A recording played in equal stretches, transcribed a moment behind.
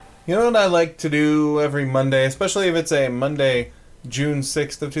You know what I like to do every Monday, especially if it's a Monday, June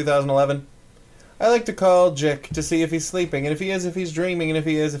 6th of 2011? I like to call Jick to see if he's sleeping, and if he is, if he's dreaming, and if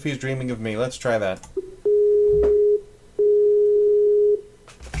he is, if he's dreaming of me. Let's try that.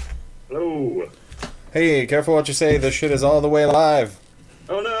 Hello. Hey, careful what you say. This shit is all the way live.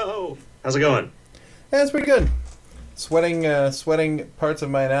 Oh no. How's it going? Yeah, it's pretty good. Sweating parts of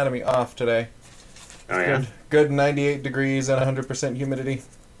my anatomy off today. Oh yeah? Good 98 degrees and 100% humidity.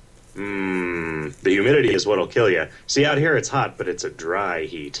 The humidity is what'll kill you. See, out here it's hot, but it's a dry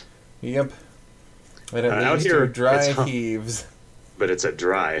heat. Yep. But it out leads here, to dry it's heaves. But it's a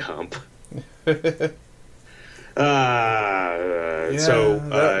dry hump. That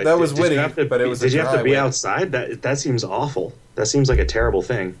was witty, but it was Did you have to be wit. outside? That seems awful. That seems like a terrible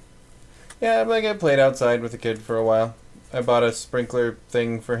thing. Yeah, like I played outside with the kid for a while. I bought a sprinkler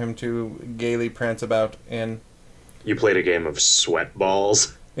thing for him to gaily prance about in. You played a game of sweat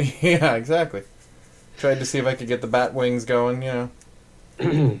balls. Yeah, exactly. Tried to see if I could get the bat wings going, you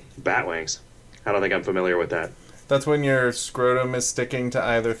know. Bat wings. I don't think I'm familiar with that. That's when your scrotum is sticking to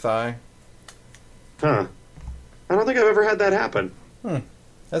either thigh. Huh. I don't think I've ever had that happen.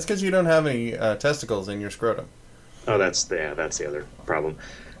 That's because you don't have any testicles in your scrotum. Oh, that's the other problem.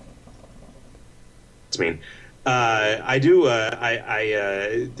 It's mean. I do.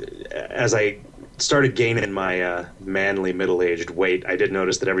 As I started gaining my manly middle-aged weight, I did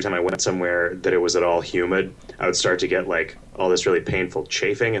notice that every time I went somewhere that it was at all humid, I would start to get like all this really painful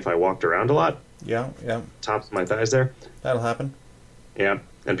chafing if I walked around a lot. Yeah. Tops of my thighs there. That'll happen. Yeah,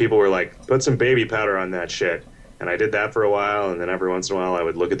 and people were like, "Put some baby powder on that shit." And I did that for a while, and then every once in a while I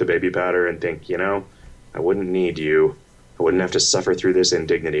would look at the baby powder and think, you know, I wouldn't need you. I wouldn't have to suffer through this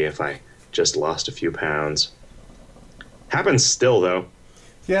indignity if I just lost a few pounds. Happens still, though.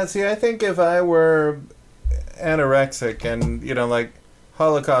 Yeah, see, I think if I were anorexic and, you know, like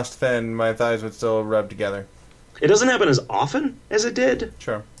Holocaust thin, my thighs would still rub together. It doesn't happen as often as it did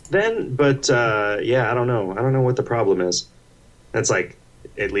Sure. then, but yeah, I don't know. I don't know what the problem is. It's like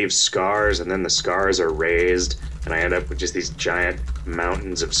it leaves scars, and then the scars are raised, and I end up with just these giant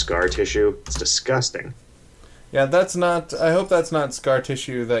mountains of scar tissue. It's disgusting. Yeah, that's not... I hope that's not scar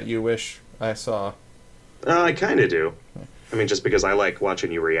tissue that you wish I saw. I kind of do. I mean, just because I like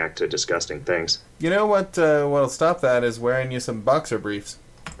watching you react to disgusting things. You know what'll stop that is wearing you some boxer briefs.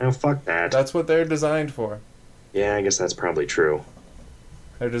 Oh, fuck that. That's what they're designed for. Yeah, I guess that's probably true.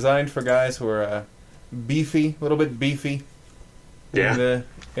 They're designed for guys who are beefy, a little bit beefy. Yeah.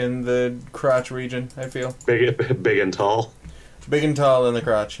 In the crotch region, I feel. Big and tall. Big and tall in the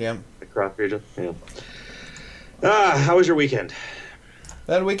crotch, yeah. The crotch region, yeah. How was your weekend?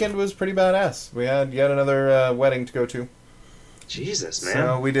 That weekend was pretty badass. We had yet another wedding to go to. Jesus, man.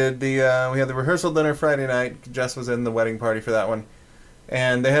 So we did we had the rehearsal dinner Friday night. Jess was in the wedding party for that one.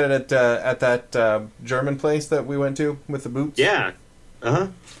 And they had it at that German place that we went to with the boots. Yeah. Uh-huh.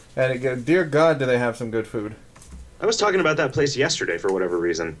 And dear God, do they have some good food. I was talking about that place yesterday for whatever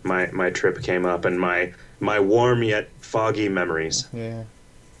reason. My trip came up, and my warm yet foggy memories. Yeah.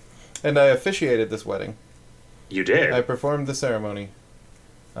 And I officiated this wedding. You did? I performed the ceremony.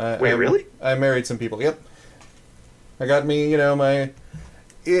 Wait, really? I married some people. Yep. I got me,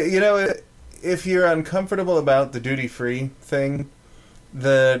 if you're uncomfortable about the duty-free thing,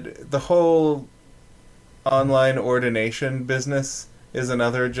 the whole online ordination business is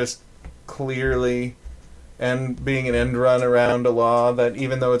another just clearly and being an end run around a law that,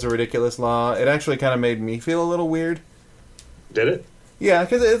 even though it's a ridiculous law, it actually kind of made me feel a little weird. Did it? Yeah,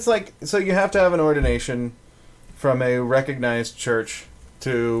 because it's like, so you have to have an ordination from a recognized church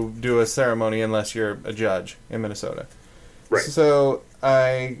to do a ceremony unless you're a judge in Minnesota. Right. So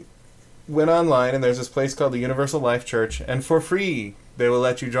I went online, and there's this place called the Universal Life Church, and for free they will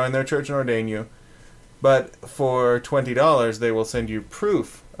let you join their church and ordain you. But for $20, they will send you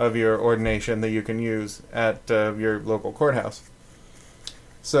proof of your ordination that you can use at your local courthouse.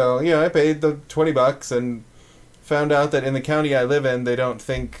 So, I paid the $20 and found out that in the county I live in, they don't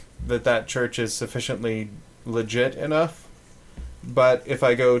think that church is sufficiently legit enough. But if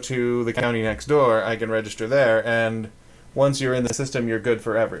I go to the county next door, I can register there, and once you're in the system, you're good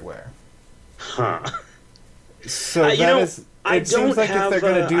for everywhere. Huh. So it seems like if they're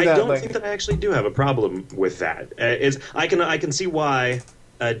going to do that, I don't think that I actually do have a problem with that. I can see why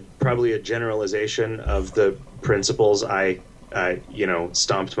probably a generalization of the principles I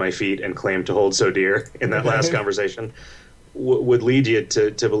stomped my feet and claimed to hold so dear in that last conversation would lead you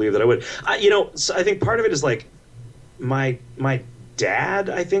to believe that I would. So I think part of it is like my dad,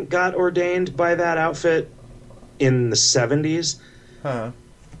 I think, got ordained by that outfit in the 70s. Huh.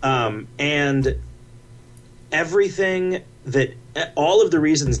 And everything that all of the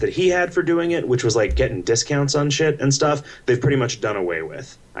reasons that he had for doing it, which was like getting discounts on shit and stuff, they've pretty much done away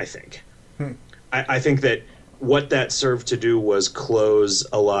with, I think. I think that what that served to do was close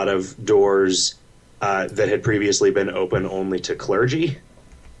a lot of doors that had previously been open only to clergy.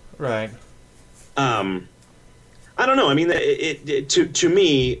 Right. I don't know. I mean, to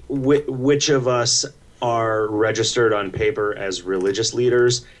me, which of us are registered on paper as religious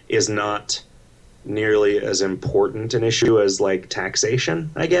leaders is not nearly as important an issue as like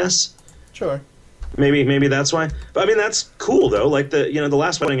taxation, I guess. Sure. Maybe that's why. But I mean, that's cool though. Like the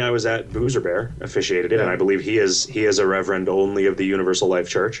last wedding I was at, Boozer Bear officiated it, and I believe he is a reverend only of the Universal Life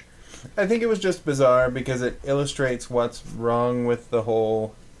Church. I think it was just bizarre because it illustrates what's wrong with the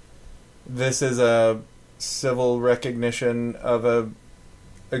whole. This is a civil recognition of a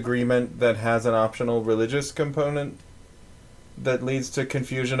agreement that has an optional religious component that leads to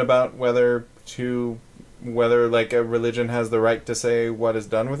confusion about whether like a religion has the right to say what is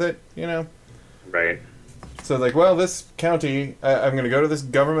done with it, you know? Right. So like, well, this county, I'm going to go to this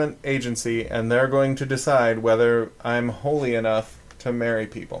government agency and they're going to decide whether I'm holy enough to marry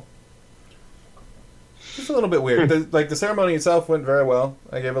people. It's a little bit weird. The ceremony itself went very well.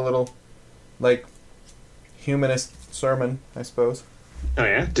 I gave a little, like, humanist sermon, I suppose. Oh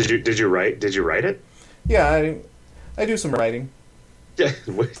yeah? Did you write it? Yeah, I do some writing. Yeah.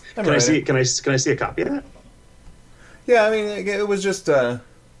 Can I see a copy of that? Yeah, I mean, it was just I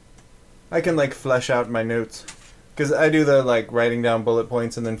can like flesh out my notes because I do the like writing down bullet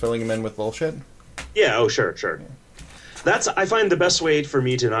points and then filling them in with bullshit. Yeah. Oh, sure. Yeah. I find the best way for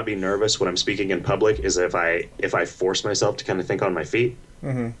me to not be nervous when I'm speaking in public is if I force myself to kind of think on my feet.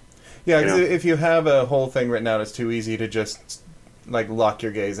 Mm-hmm. Yeah, because if you have a whole thing written out, it's too easy to just like lock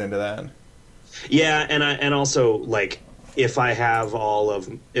your gaze into that. Yeah, and also like if I have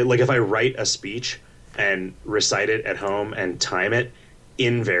if I write a speech and recite it at home and time it,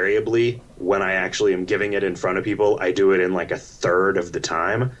 invariably when I actually am giving it in front of people, I do it in like a third of the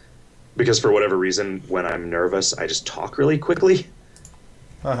time. Because for whatever reason, when I'm nervous, I just talk really quickly.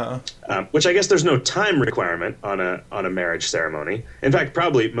 Which I guess there's no time requirement on a marriage ceremony. In fact,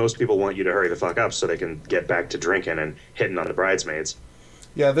 probably most people want you to hurry the fuck up so they can get back to drinking and hitting on the bridesmaids.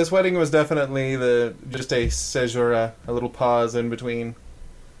 Yeah, this wedding was definitely just a caesura, a little pause in between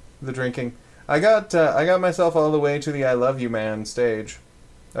the drinking. I got myself all the way to the "I love you, man" stage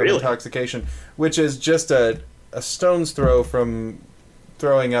of intoxication, which is just a stone's throw from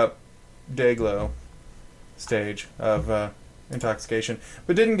throwing up Dayglow stage of intoxication,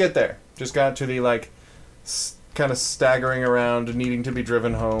 but didn't get there. Just got to the like kind of staggering around, needing to be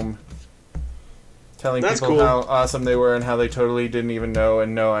driven home, telling people how awesome they were and how they totally didn't even know,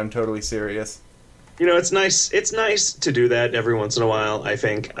 and no, I'm totally serious. You know, it's nice. It's nice to do that every once in a while, I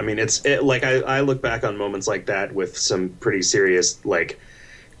think. I mean, I look back on moments like that with some pretty serious like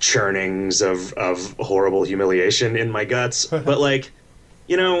churnings of horrible humiliation in my guts. But like,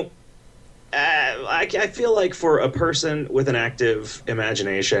 you know, I feel like for a person with an active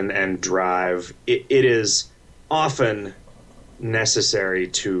imagination and drive, it is often necessary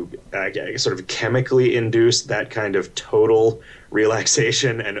to sort of chemically induce that kind of total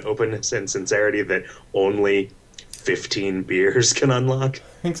relaxation and openness and sincerity that only 15 beers can unlock.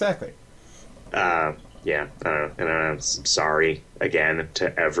 Exactly. Yeah, I don't know. And I'm sorry again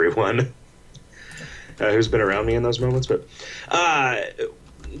to everyone who's been around me in those moments, but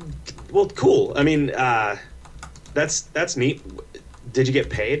well, cool. I mean, that's neat. Did you get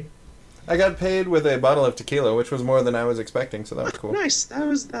paid? I got paid with a bottle of tequila, which was more than I was expecting, so that was cool. Nice.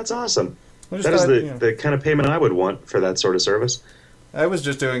 That's awesome. That is the kind of payment I would want for that sort of service. I was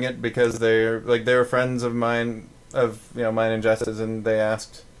just doing it because they were friends of mine, mine and Jess's, and they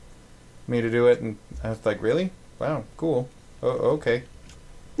asked me to do it, and I was like, really? Wow, cool. Oh, okay.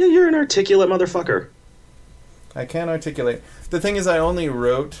 Yeah, you're an articulate motherfucker. I can articulate. The thing is, I only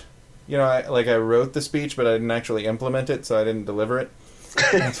wrote, I wrote the speech, but I didn't actually implement it, so I didn't deliver it.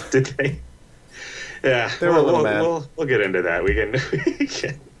 Did they? Yeah, they were a little mad. We'll get into that. We can.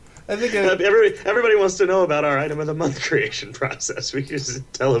 I think everybody wants to know about our item of the month creation process. We can just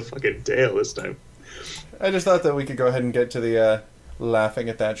tell a fucking tale this time. I just thought that we could go ahead and get to the laughing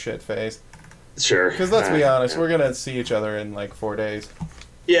at that shit phase. Sure. Because let's be honest, we're gonna see each other in like 4 days.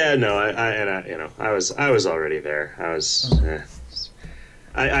 Yeah, no, I was already there.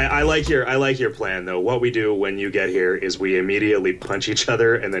 I like your plan though. What we do when you get here is we immediately punch each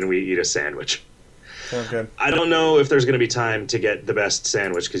other and then we eat a sandwich. Sounds good. I don't know if there's going to be time to get the best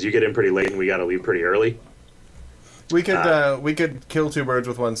sandwich because you get in pretty late and we got to leave pretty early. We could kill two birds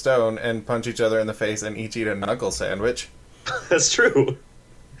with one stone and punch each other in the face and each eat a knuckle sandwich. That's true.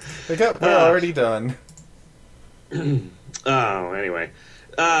 We're already done. Oh, anyway.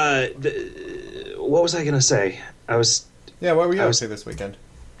 What was I going to say? Yeah, what were you up to this weekend?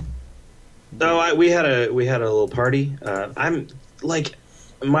 We had a little party. I'm like,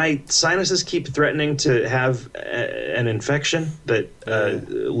 my sinuses keep threatening to have an infection that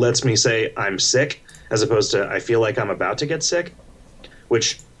lets me say I'm sick, as opposed to I feel like I'm about to get sick,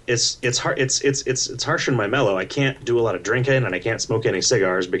 which it's hard. It's harsh in my mellow. I can't do a lot of drinking and I can't smoke any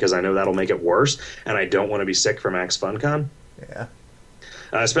cigars because I know that'll make it worse, and I don't want to be sick for Max FunCon. Yeah.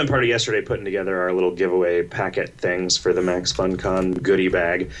 I spent part of yesterday putting together our little giveaway packet things for the Max FunCon goodie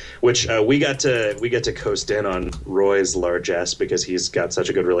bag, which we got to coast in on Roy's largesse because he's got such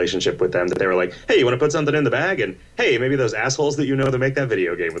a good relationship with them that they were like, "Hey, you want to put something in the bag?" And hey, maybe those assholes that you know that make that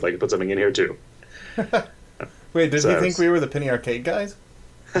video game would like to put something in here too. Wait, did he think we were the Penny Arcade guys?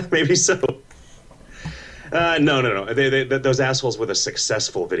 Maybe so. No. They, those assholes with a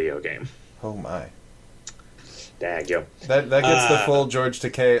successful video game. Oh my. Daggyo. That gets the full George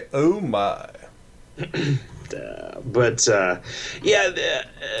Takei. Oh my.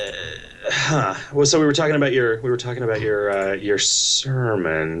 Well, so we were talking about your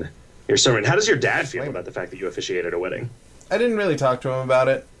sermon. Your sermon. How does your dad feel about the fact that you officiated a wedding? I didn't really talk to him about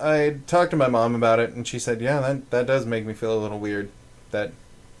it. I talked to my mom about it, and she said, "Yeah, that does make me feel a little weird. That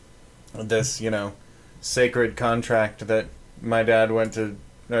this, sacred contract that my dad went to,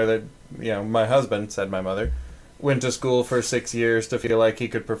 or that my husband," said my mother, "went to school for 6 years to feel like he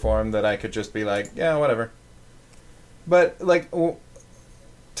could perform, that I could just be like, yeah, whatever." But,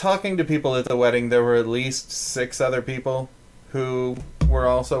 talking to people at the wedding, there were at least 6 other people who were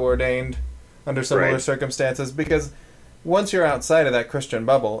also ordained under similar circumstances, because once you're outside of that Christian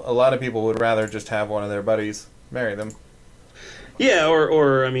bubble, a lot of people would rather just have one of their buddies marry them. Yeah,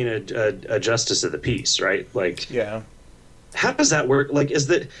 or I mean, a justice of the peace, right? Yeah. How does that work? Does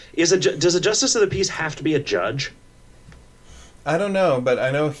a justice of the peace have to be a judge? I don't know, but I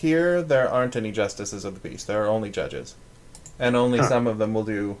know here there aren't any justices of the peace. There are only judges, and only some of them will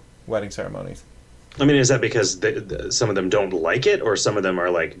do wedding ceremonies. I mean, is that because some of them don't like it, or some of them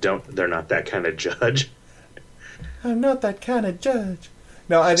are they're not that kind of judge? I'm not that kind of judge.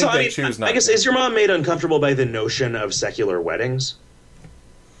 No, I think they choose not. I guess, is your mom made uncomfortable by the notion of secular weddings?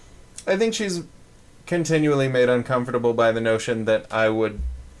 I think she's continually made uncomfortable by the notion that I would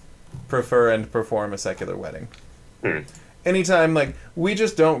prefer and perform a secular wedding. Anytime, we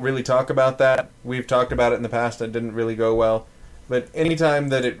just don't really talk about that. We've talked about it in the past, and it didn't really go well. But anytime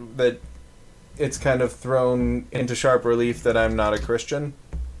that it's kind of thrown into sharp relief that I'm not a Christian,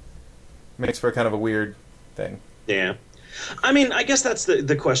 makes for kind of a weird thing. Yeah. I mean, I guess that's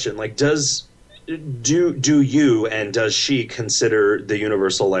the question. Do you and does she consider the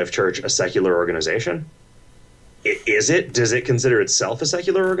Universal Life Church a secular organization? Is it? Does it consider itself a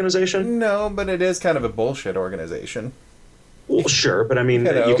secular organization? No, but it is kind of a bullshit organization. Well, sure, but I mean,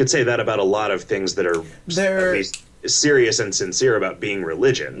 you could say that about a lot of things that are at least serious and sincere about being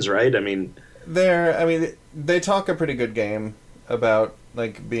religions, right? I mean, they talk a pretty good game about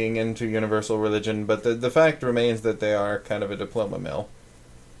being into universal religion, but the fact remains that they are kind of a diploma mill.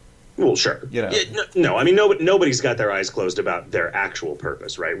 Well, sure. No, I mean, nobody's got their eyes closed about their actual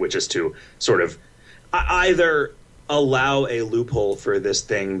purpose, right? Which is to sort of either allow a loophole for this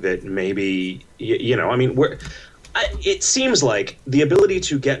thing that maybe, I mean, it seems like the ability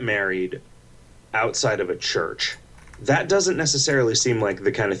to get married outside of a church, that doesn't necessarily seem like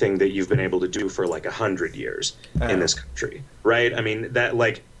the kind of thing that you've been able to do for 100 years in this country, right? I mean, that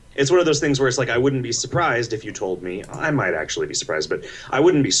it's one of those things where it's I wouldn't be surprised if you told me, I might actually be surprised, but I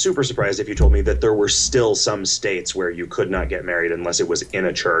wouldn't be super surprised if you told me that there were still some states where you could not get married unless it was in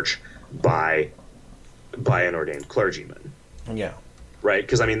a church by an ordained clergyman. Yeah. Right?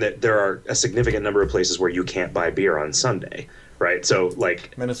 Because, I mean, there are a significant number of places where you can't buy beer on Sunday, right? So,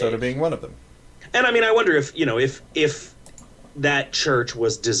 Minnesota being one of them. And, I mean, I wonder if that church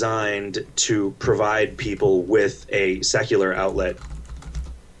was designed to provide people with a secular outlet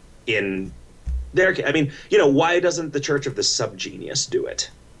in their... I mean, why doesn't the Church of the Subgenius do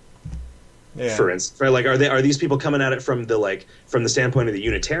it? Yeah. For instance, right? Are these people coming at it from the standpoint of the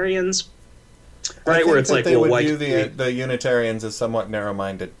Unitarians? Right, where it's they would view the Unitarians as somewhat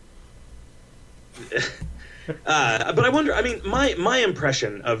narrow-minded. But I wonder. I mean, my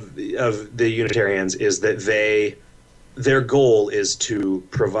impression of the Unitarians is that their goal is to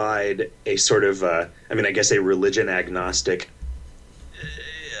provide a sort of, I guess, a religion agnostic,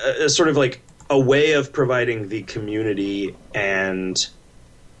 sort of a way of providing the community and,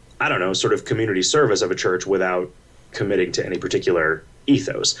 I don't know, sort of community service of a church without committing to any particular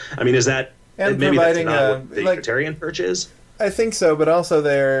ethos. I mean, is that... And maybe providing that's not what the Unitarian Church is? I think so, but also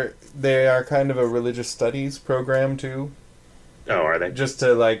they are kind of a religious studies program too. Oh, are they? Just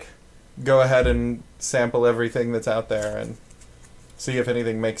to, like, go ahead and sample everything that's out there and see if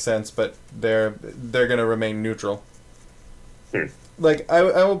anything makes sense, but they're going to remain neutral. Like,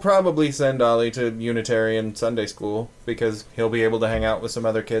 I will probably send Ollie to Unitarian Sunday school because he'll be able to hang out with some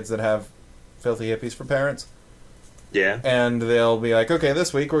other kids that have filthy hippies for parents. Yeah. And they'll be like, okay,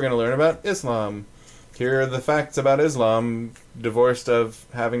 this week we're going to learn about Islam. Here are the facts about Islam, divorced of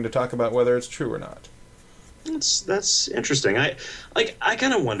having to talk about whether it's true or not. That's interesting. I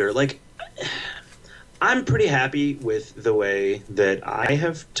kind of wonder, like, I'm pretty happy with the way that I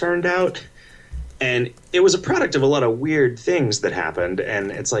have turned out, and it was a product of a lot of weird things that happened,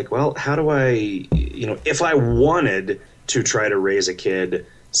 and it's like, well, how do I, if I wanted to try to raise a kid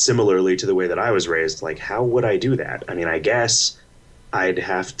similarly to the way that I was raised, like, how would I do that? I mean, I guess I'd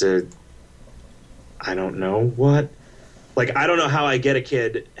have to, I don't know what. Like, I don't know how I get a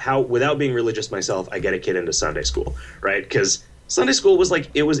kid, without being religious myself, I get a kid into Sunday school, right? Because Sunday school was like,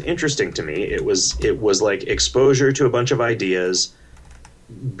 it was interesting to me. It was like exposure to a bunch of ideas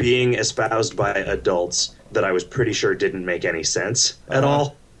being espoused by adults that I was pretty sure didn't make any sense at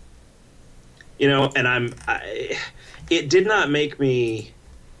all. And it did not make me,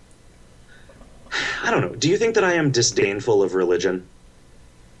 I don't know. Do you think that I am disdainful of religion?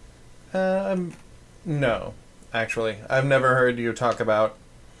 No, actually. I've never heard you talk about,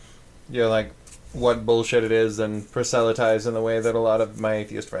 like, what bullshit it is and proselytize in the way that a lot of my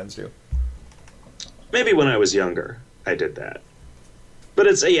atheist friends do. Maybe when I was younger, I did that. But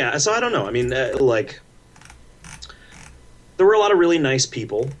it's, yeah, so I don't know. I mean, like, there were a lot of really nice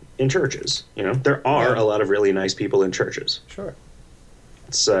people in churches, There are a lot of really nice people in churches. Sure.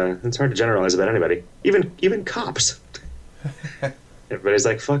 It's hard to generalize about anybody. Even cops. Everybody's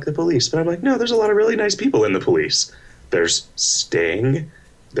like, fuck the police. But I'm like, no, there's a lot of really nice people in the police. There's Sting.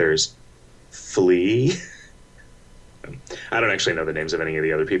 There's Flea. I don't actually know the names of any of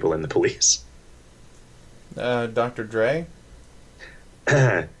the other people in the police. Dr. Dre?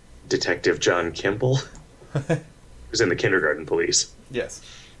 Detective John Kimball. Who's in the kindergarten police. Yes.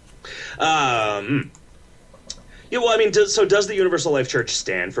 Yeah, well, I mean, does the Universal Life Church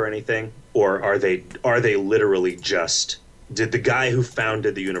stand for anything? Or are they literally just... Did the guy who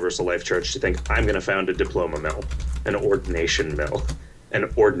founded the Universal Life Church think, I'm going to found a diploma mill, an ordination mill, an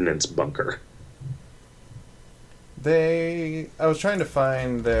ordnance bunker? I was trying to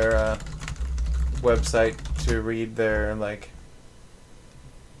find their website to read their, like...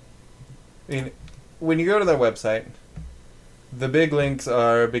 I mean, when you go to their website, the big links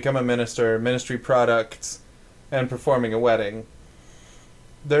are become a minister, ministry products, and performing a wedding.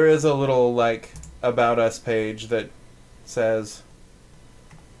 There is a little, like, about us page that says,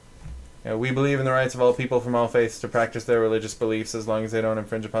 we believe in the rights of all people from all faiths to practice their religious beliefs as long as they don't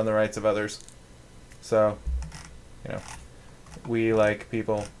infringe upon the rights of others. So, we like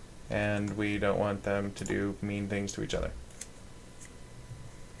people, and we don't want them to do mean things to each other.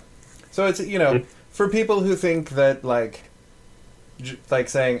 So it's, for people who think that, like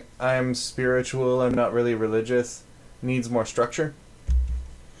saying, I'm spiritual, I'm not really religious, needs more structure.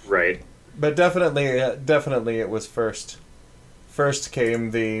 Right. But definitely it was first. First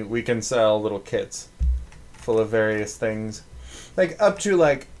came we can sell little kits full of various things. Like, up to,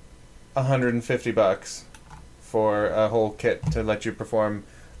 like, $150 for a whole kit to let you perform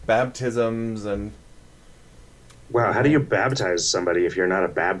baptisms and... Wow, how do you baptize somebody if you're not a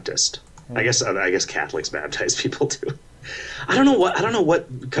Baptist? I guess Catholics baptize people too. I don't know what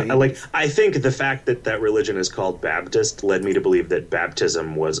like, I think the fact that religion is called Baptist led me to believe that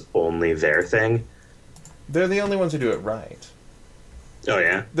baptism was only their thing. They're the only ones who do it right. Oh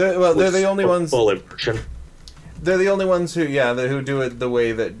yeah. They're the only ones. Full immersion. They're the only ones who who do it the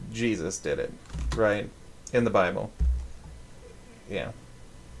way that Jesus did it, right, in the Bible. Yeah.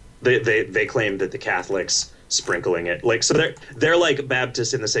 They claim that the Catholics sprinkling it, like, so they're like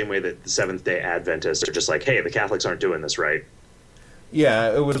Baptists in the same way that the Seventh-day Adventists are just like, hey, the Catholics aren't doing this right.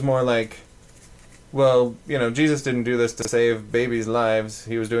 Yeah, it was more like, well, Jesus didn't do this to save babies' lives.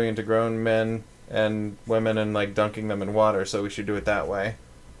 He was doing it to grown men and women and, like, dunking them in water, so we should do it that way.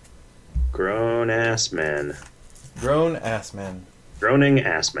 Grown-ass men. Grown-ass men. Groaning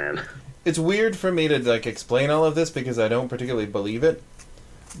ass man. It's weird for me to, like, explain all of this because I don't particularly believe it,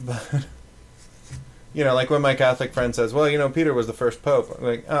 but... like when my Catholic friend says, well, Peter was the first pope. I'm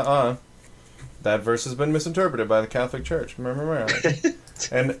like, that verse has been misinterpreted by the Catholic Church.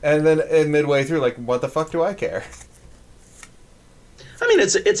 and then midway through, like, what the fuck do I care? I mean,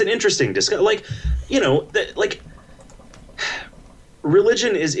 it's an interesting discussion. Like,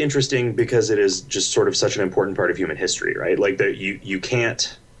 religion is interesting because it is just sort of such an important part of human history, right? Like, you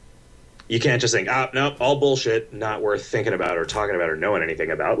can't You can't just think, no, all bullshit, not worth thinking about or talking about or knowing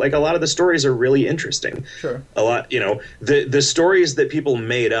anything about. Like, a lot of the stories are really interesting. Sure. A lot, the stories that people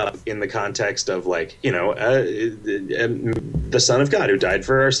made up in the context of, like, the Son of God who died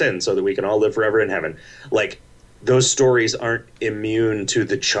for our sins so that we can all live forever in heaven. Like, those stories aren't immune to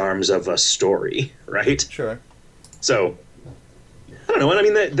the charms of a story, right? Sure. So, I don't know. I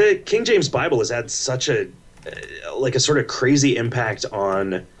mean, the King James Bible has had such a sort of crazy impact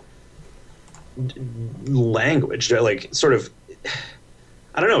on language, like, sort of,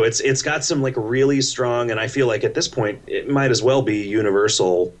 I don't know, it's got some, like, really strong, and I feel like at this point it might as well be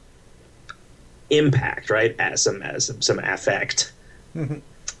universal impact, right? As some affect. Mm-hmm.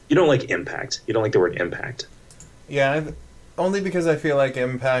 You don't like impact. You don't like the word impact. Yeah, only because I feel like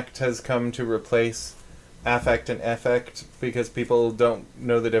impact has come to replace affect and effect because people don't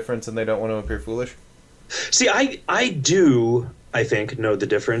know the difference and they don't want to appear foolish. See, I do, I think, know the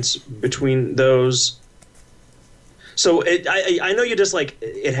difference between those. So I know you just, like,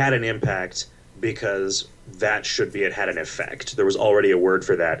 it had an impact because that should be it had an effect. There was already a word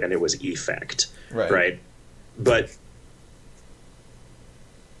for that, and it was effect. Right? But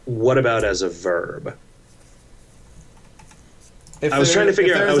what about as a verb? I was trying to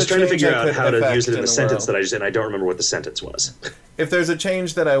figure out how to use it in the sentence that I just did, and I don't remember what the sentence was. If there's a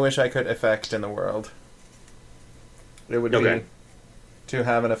change that I wish I could effect in the world, it would be to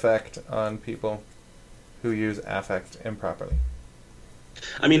have an effect on people who use affect improperly.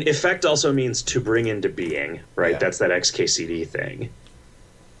 I mean, effect also means to bring into being, right? Yeah. That's that XKCD thing.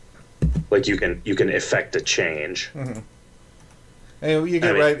 Like, you can effect a change. Mm-hmm. And you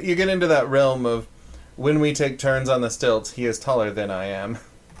get into that realm of when we take turns on the stilts, he is taller than I am.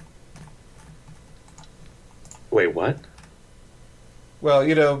 Wait, what? Well,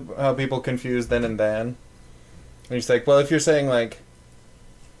 you know how people confuse then and than? And he's like, well, if you're saying, like,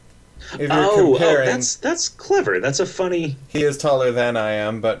 if you're comparing... that's clever. That's a funny... He is taller than I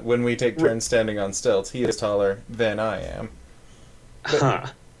am, but when we take turns standing on stilts, he is taller than I am.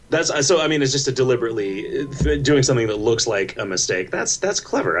 But, So, I mean, it's just a deliberately doing something that looks like a mistake. That's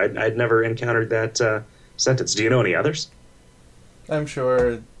clever. I'd never encountered that sentence. Do you know any others? I'm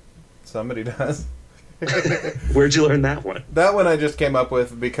sure somebody does. Where'd you learn that one? That one I just came up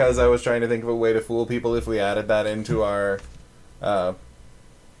with because I was trying to think of a way to fool people if we added that into our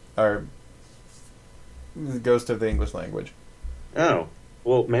Ghost of the English Language. Oh.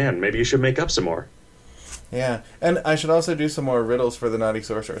 Well, man, maybe you should make up some more. Yeah. And I should also do some more riddles for the Naughty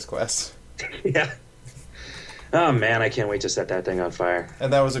Sorceress quest. Yeah. Oh, man, I can't wait to set that thing on fire.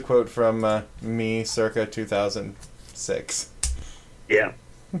 And that was a quote from me circa 2006. Yeah.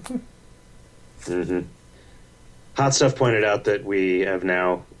 Mm-hmm. Hot Stuff pointed out that we have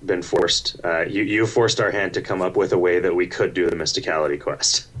now been forced. You forced our hand to come up with a way that we could do the Mysticality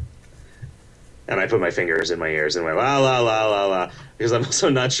quest. And I put my fingers in my ears and went, la, la, la, la, la. Because I'm also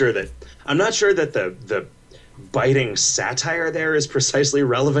not sure that the biting satire there is precisely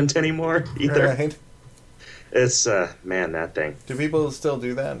relevant anymore either. Right. It's, man, that thing. Do people still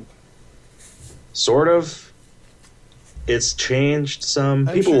do that? Sort of. It's changed some.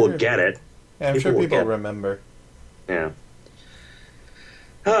 People will get it. Yeah, I'm sure people remember. Yeah.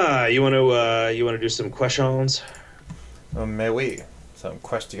 You want to do some questions? Mais oui, some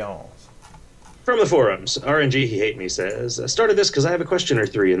questions. From the forums, RNG He Hate Me says, started this because I have a question or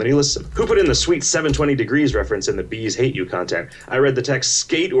three, and then he lists them. Who put in the sweet 720 degrees reference in the Bees Hate You content? I read the text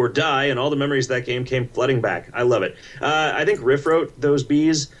skate or die, and all the memories of that game came flooding back. I love it. I think Riff wrote those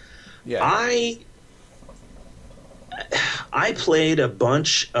bees. Yeah. I played a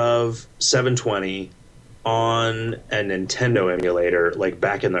bunch of 720 on a Nintendo emulator, like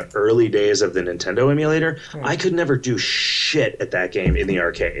back in the early days of the Nintendo emulator. I could never do shit at that game in the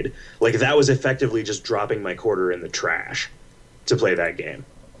arcade. Like, that was effectively just dropping my quarter in the trash to play that game.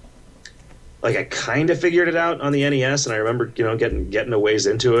 Like, I kind of figured it out on the NES, and I remember, getting a ways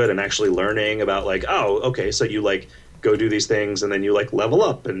into it and actually learning about, like, oh, okay, so you, like, go do these things, and then you, like, level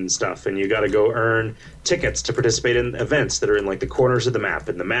up and stuff, and you gotta go earn tickets to participate in events that are in, like, the corners of the map,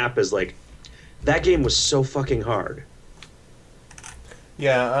 and the map is, like... That game was so fucking hard.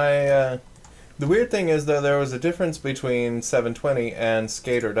 Yeah, the weird thing is, though, there was a difference between 720 and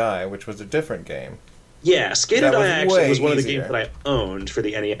Skate or Die, which was a different game. Yeah, Skate or Die actually was one of the games that I owned for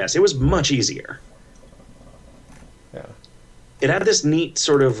the NES. It was much easier. Yeah. It had this neat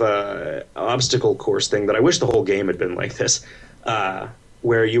sort of obstacle course thing that I wish the whole game had been like this,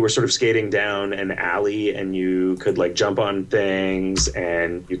 where you were sort of skating down an alley and you could, like, jump on things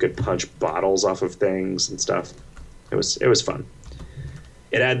and you could punch bottles off of things and stuff. It was fun.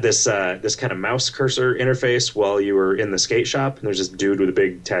 it had this this kind of mouse cursor interface while you were in the skate shop, and there's this dude with a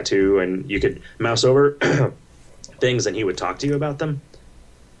big tattoo, and you could mouse over things, and he would talk to you about them.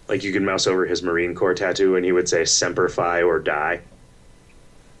 Like, you could mouse over his Marine Corps tattoo, and he would say "Semper Fi" or "Die."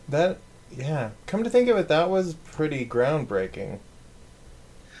 That, yeah. Come to think of it, that was pretty groundbreaking.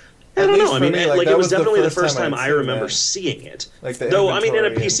 I don't know. I mean, me, like it was definitely the first time time I remember seeing it. Like though, I mean, in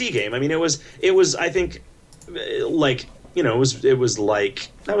a PC game, I mean, it was. I think, like, you know, it was like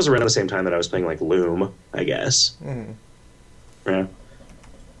that was around the same time that I was playing like Loom, I guess. Mm. Yeah.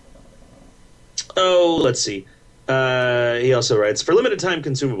 Oh, let's see. He also writes, for limited time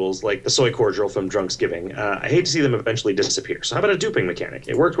consumables like the soy cordial from Drunk's Giving, I hate to see them eventually disappear. So how about a duping mechanic?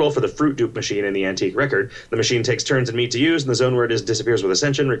 It worked well for the fruit dupe machine in the Antique Record. The machine takes turns in meat to use, and the zone where it is disappears with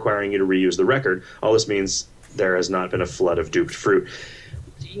Ascension, requiring you to reuse the record. All this means there has not been a flood of duped fruit.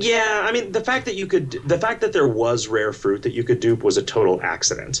 Yeah, I mean, the fact that there was rare fruit that you could dupe was a total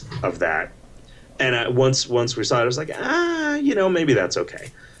accident of that. And once we saw it, I was like, you know, maybe that's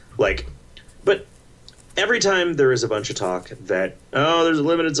okay. Like, but every time there is a bunch of talk that, oh, there's a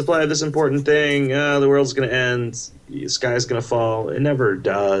limited supply of this important thing, the world's going to end, the sky's going to fall, it never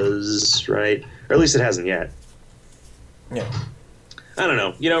does, right? Or at least it hasn't yet. Yeah. I don't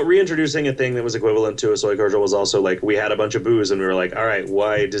know. You know, reintroducing a thing that was equivalent to a soy cordial was also like, we had a bunch of booze, and we were like, all right,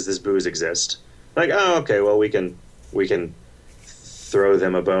 why does this booze exist? Like, oh, okay, well, we can throw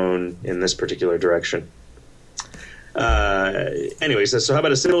them a bone in this particular direction. Anyway, so how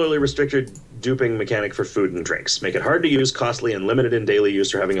about a similarly restricted duping mechanic for food and drinks? Make it hard to use, costly, and limited in daily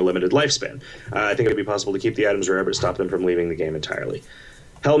use, or having a limited lifespan. I think it would be possible to keep the items rare, but stop them from leaving the game entirely.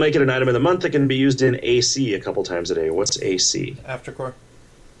 Hell, make it an item of the month that can be used in AC a couple times a day. What's AC? Aftercore.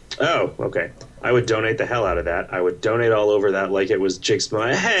 Oh, okay. I would donate the hell out of that. I would donate all over that like it was Jake's...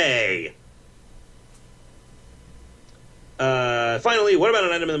 Hey! Finally, what about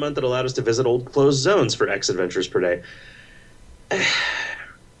an item of the month that allowed us to visit old closed zones for X adventures per day?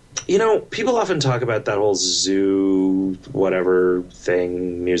 You know, people often talk about that whole zoo, whatever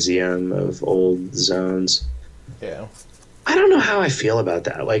thing, museum of old zones. Yeah. I don't know how I feel about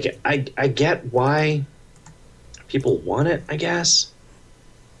that. Like, I get why people want it, I guess.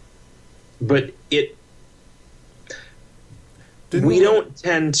 But we don't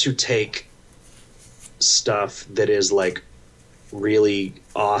tend to take stuff that is, like, really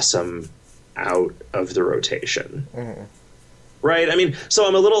awesome out of the rotation. Mm-hmm. Right? I mean, so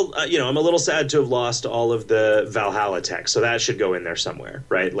I'm a little sad to have lost all of the Valhalla tech, so that should go in there somewhere,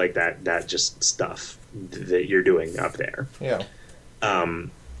 right? Like that just stuff that you're doing up there. Yeah.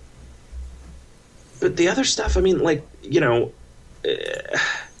 But the other stuff, I mean, like, you know...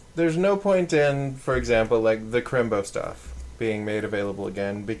 There's no point in, for example, like the Crimbo stuff being made available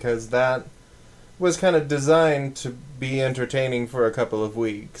again, because that was kind of designed to be entertaining for a couple of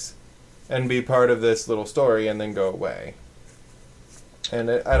weeks and be part of this little story and then go away. And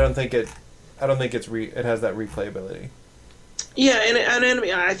I don't think it has that replayability. Yeah, and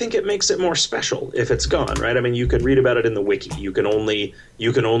I think it makes it more special if it's gone, right? I mean, you could read about it in the wiki. You can only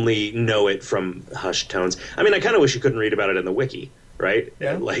know it from hushed tones. I mean, I kind of wish you couldn't read about it in the wiki, right?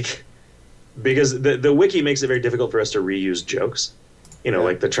 Yeah. Like, because the wiki makes it very difficult for us to reuse jokes. You know,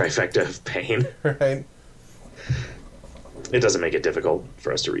 like the trifecta of pain. Right. It doesn't make it difficult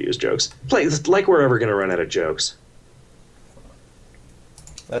for us to reuse jokes. Like we're ever going to run out of jokes.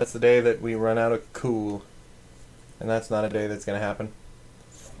 That's the day that we run out of cool. And that's not a day that's going to happen.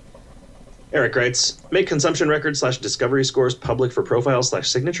 Eric writes, make consumption records / discovery scores public for profiles /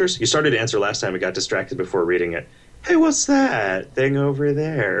 signatures. You started to answer last time. I got distracted before reading it. Hey, what's that thing over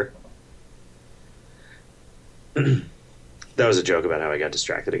there? That was a joke about how I got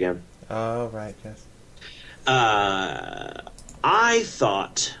distracted again. Oh, right, yes. I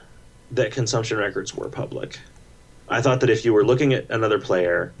thought that consumption records were public. I thought that if you were looking at another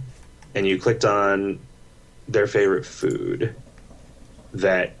player and you clicked on their favorite food,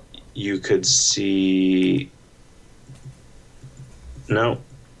 that you could see... No,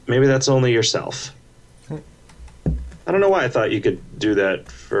 maybe that's only yourself. I don't know why I thought you could do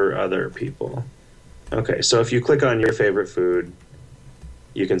that for other people. Okay, so if you click on your favorite food,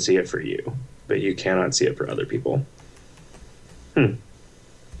 you can see it for you, but you cannot see it for other people.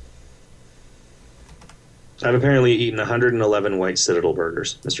 I've apparently eaten 111 White Citadel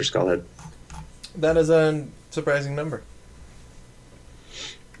burgers, Mr. Skullhead. That is a surprising number.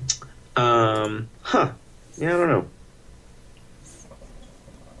 Yeah,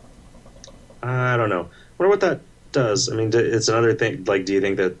 I don't know. Wonder what that does. I mean, it's another thing. Like, do you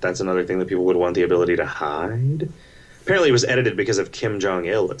think that that's another thing that people would want the ability to hide? Apparently, it was edited because of Kim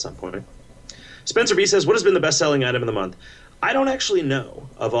Jong-il at some point. Spencer B says, what has been the best-selling item of the month? I don't actually know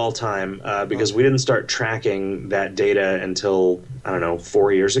of all time because we didn't start tracking that data until, I don't know,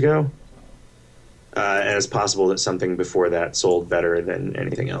 4 years ago. And it's possible that something before that sold better than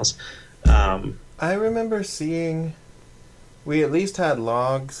anything else. I remember seeing, we at least had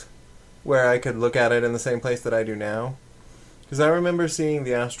logs where I could look at it in the same place that I do now. Because I remember seeing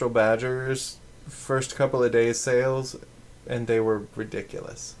the Astral Badger's first couple of days sales, and they were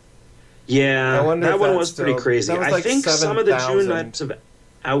ridiculous. Yeah, that one was pretty crazy. Was I like think 7, some of the June nights have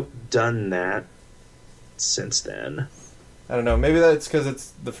outdone that since then. I don't know. Maybe that's because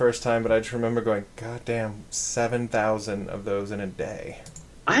it's the first time, but I just remember going, God damn, 7,000 of those in a day.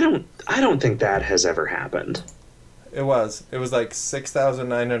 I don't think that has ever happened. It was like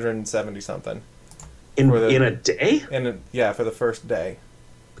 6,970 something. In a day? For the first day.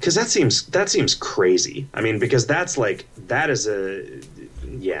 Because that seems crazy. I mean, because that is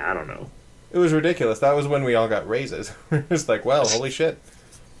I don't know. It was ridiculous. That was when we all got raises. It's like, well, holy shit.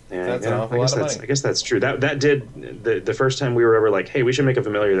 Yeah, that's an awful lot of money. I guess that's true. That did the first time we were ever like, hey, we should make a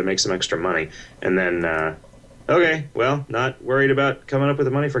familiar that makes some extra money, and then okay, well, not worried about coming up with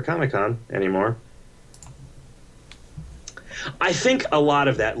the money for Comic-Con anymore. I think a lot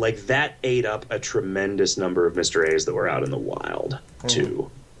of that, like, that ate up a tremendous number of Mr. A's that were out in the wild too.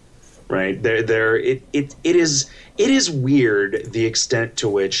 Right? It is weird the extent to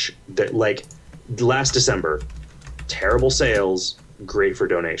which that, like, last December, terrible sales, great for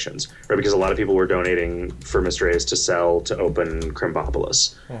donations, right? Because a lot of people were donating for Mr. A's to sell to open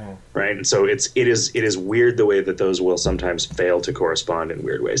Crimbopolis, right? And so it is weird the way that those will sometimes fail to correspond in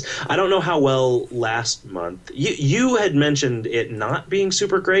weird ways. I don't know how well last month you had mentioned it not being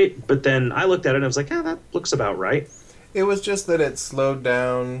super great, but then I looked at it and I was like, that looks about right. It was just that it slowed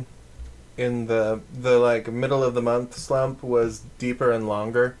down in the like middle of the month slump was deeper and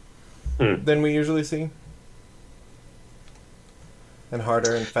longer than we usually see. And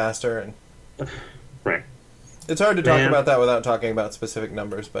harder and faster, and right. It's hard to talk about that without talking about specific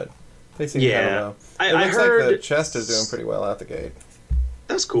numbers, but they seem kind of low. It looks like the chest is doing pretty well out the gate.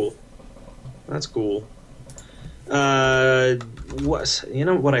 That's cool. What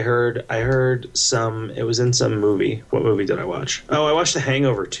I heard? I heard some. It was in some movie. What movie did I watch? Oh, I watched The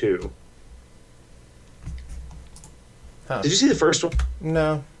Hangover 2. Huh. Did you see the first one?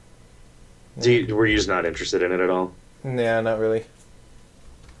 No. Were you just not interested in it at all? Yeah, not really.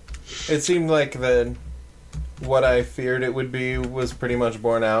 It seemed like what I feared it would be was pretty much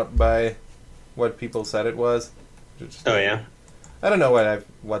borne out by what people said it was. Oh yeah. I don't know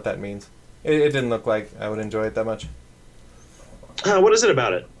what that means. It didn't look like I would enjoy it that much. What is it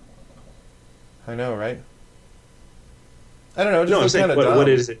about it? I know, right? I don't know. It just no, I'm saying, dumb, what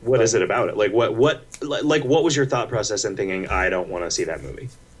is it? What is it about it? Like what was your thought process in thinking I don't want to see that movie?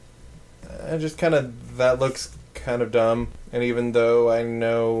 Just kind of that looks kind of dumb, and even though I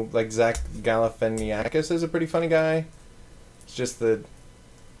know like Zach Galifianakis is a pretty funny guy, it's just that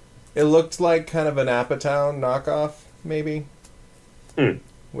it looked like kind of an Apatow knockoff, maybe.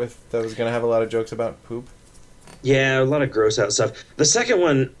 With that was gonna have a lot of jokes about poop. Yeah, a lot of gross out stuff. The second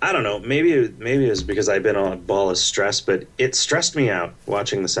one, I don't know. Maybe it was because I've been on a ball of stress, but it stressed me out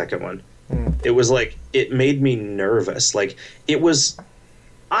watching the second one. It was like it made me nervous. Like it was.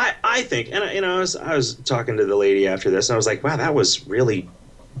 I think, and I was talking to the lady after this, and I was like, wow, that was really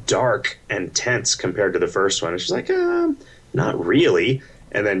dark and tense compared to the first one. And she's like, not really.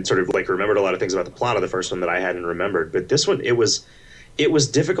 And then sort of like remembered a lot of things about the plot of the first one that I hadn't remembered. But this one, it was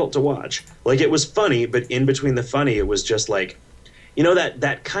difficult to watch. Like it was funny, but in between the funny, it was just like,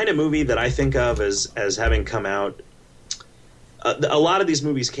 that kind of movie that I think of as having come out. A lot of these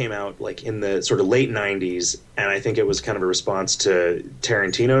movies came out like in the sort of late 90s, and I think it was kind of a response to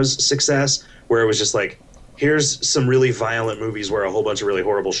Tarantino's success, where it was just like, here's some really violent movies where a whole bunch of really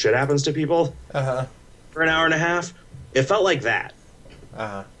horrible shit happens to people for an hour and a half. It felt like that.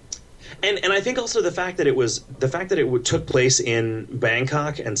 And I think also the fact that it took place in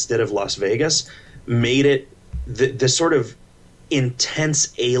Bangkok instead of Las Vegas made it the sort of intense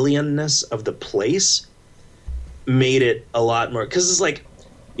alienness of the place made it a lot more, because it's like,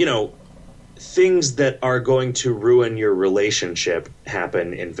 things that are going to ruin your relationship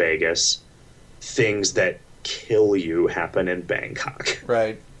happen in Vegas. Things that kill you happen in Bangkok.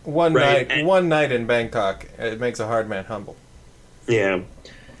 Right. One night in Bangkok, it makes a hard man humble. Yeah.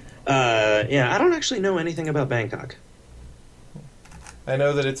 I don't actually know anything about Bangkok. I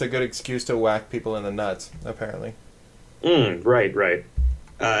know that it's a good excuse to whack people in the nuts, apparently. Right.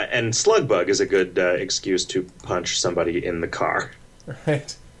 And Slugbug is a good excuse to punch somebody in the car.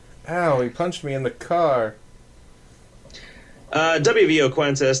 Right. Ow, he punched me in the car. WVO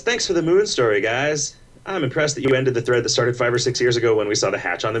Quen says, thanks for the moon story, guys. I'm impressed that you ended the thread that started 5 or 6 years ago when we saw the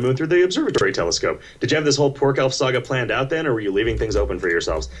hatch on the moon through the observatory telescope. Did you have this whole pork elf saga planned out then, or were you leaving things open for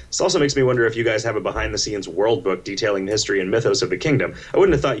yourselves? This also makes me wonder if you guys have a behind-the-scenes world book detailing the history and mythos of the kingdom. I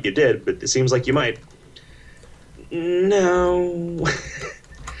wouldn't have thought you did, but it seems like you might. No.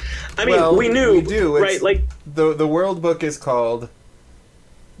 I mean, well, we knew, we do. right? Like the world book is called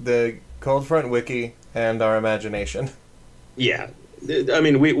the Cold Front Wiki and Our Imagination. Yeah. I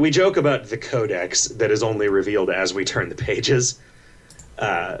mean, we joke about the codex that is only revealed as we turn the pages.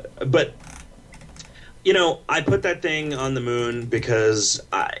 But, you know, I put that thing on the moon because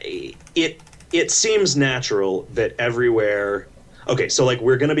it seems natural that everywhere... Okay, so, like,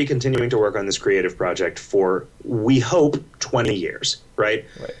 we're going to be continuing to work on this creative project for, we hope, 20 years, right?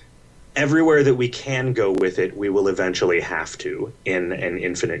 Right. Everywhere that we can go with it, we will eventually have to in an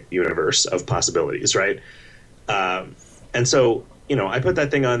infinite universe of possibilities, right? And so... You know, I put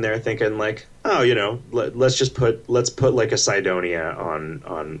that thing on there thinking like, oh, you know, let's put like a Cydonia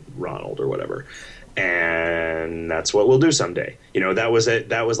on Ronald or whatever, and that's what we'll do someday. You know, that was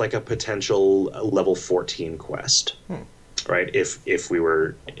like a potential level 14 quest, right? If we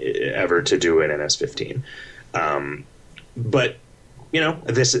were ever to do an NS15, but you know,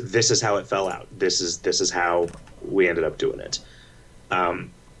 this is how it fell out. This is how we ended up doing it. I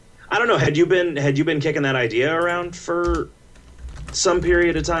don't know. Had you been kicking that idea around for some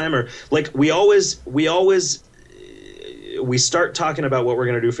period of time, or like we start talking about what we're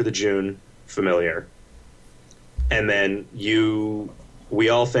going to do for the June familiar, and then we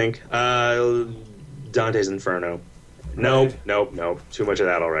all think Dante's Inferno. Nope, too much of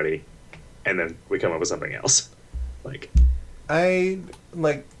that already, and then we come up with something else. I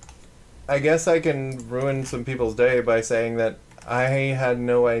guess I can ruin some people's day by saying that I had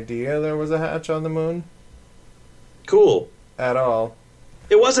no idea there was a hatch on the moon. Cool. At all.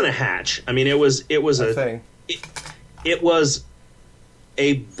 It wasn't a hatch. I mean, it was a thing. It was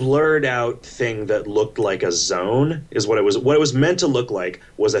a blurred out thing that looked like a zone. Is what it was. What it was meant to look like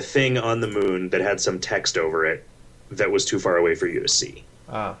was a thing on the moon that had some text over it that was too far away for you to see.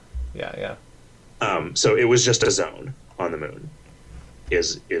 Yeah. So it was just a zone on the moon.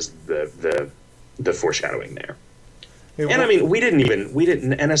 Is the foreshadowing there? And I mean, we didn't.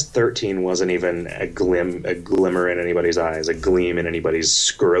 NS13 wasn't even a glimmer in anybody's eyes, a gleam in anybody's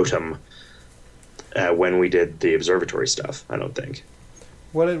scrotum when we did the observatory stuff. I don't think.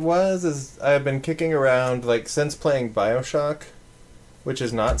 What it was is I've been kicking around since playing BioShock, which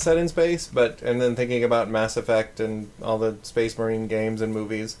is not set in space, and then thinking about Mass Effect and all the Space Marine games and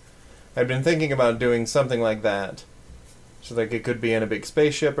movies. I've been thinking about doing something like that, so it could be in a big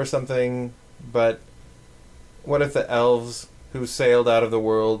spaceship or something, but. What if the elves who sailed out of the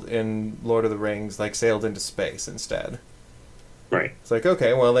world in Lord of the Rings, sailed into space instead? Right. It's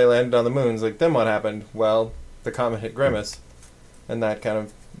okay, well, they landed on the moon. It's then what happened? Well, the comet hit Grimace, and that kind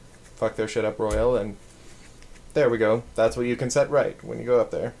of fucked their shit up royal, and there we go. That's what you can set right when you go up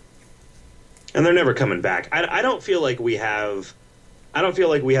there. And they're never coming back. I don't feel like we have... I don't feel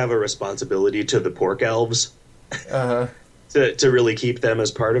like we have a responsibility to the pork elves to really keep them as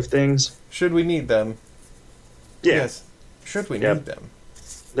part of things. Should we need them? Yeah. Yes. Should we need them?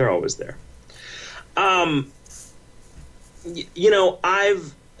 They're always there. You know, I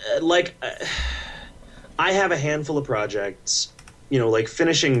have a handful of projects, you know,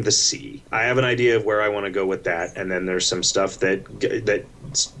 finishing the sea. I have an idea of where I want to go with that, and then there's some stuff that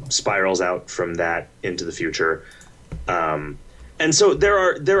spirals out from that into the future. And so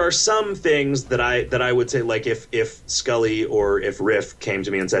there are some things that I would say, if Scully or if Riff came to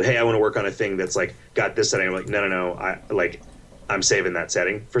me and said, "Hey, I want to work on a thing that's got this setting," I'm like, no, I'm saving that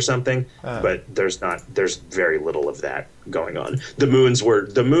setting for something. But there's very little of that going on. The moons were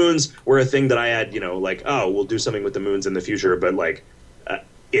a thing that I had, you know, we'll do something with the moons in the future, but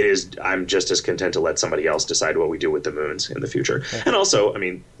I'm just as content to let somebody else decide what we do with the moons in the future. Yeah. And also, I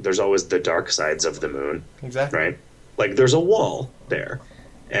mean, there's always the dark sides of the moon. Exactly. Right? There's a wall there,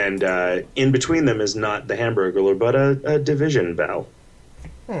 and in between them is not the Hamburglar, but a division bell.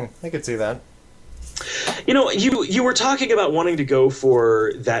 I could see that. You know, you were talking about wanting to go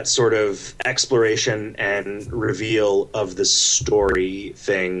for that sort of exploration and reveal of the story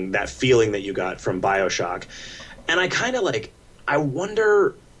thing, that feeling that you got from BioShock, and I kind of I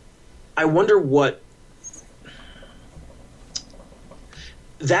wonder what.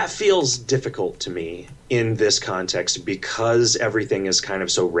 That feels difficult to me in this context because everything is kind of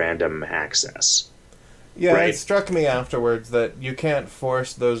so random access. Yeah, right? It struck me afterwards that you can't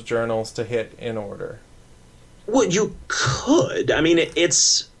force those journals to hit in order. Well, you could. I mean,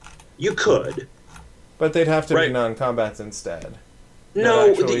 you could. But they'd have to be non-combats instead.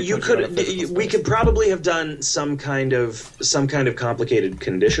 No, actually you puts on a could. physical We space? could probably have done some kind of complicated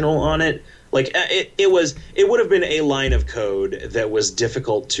conditional on it. Like it would have been a line of code that was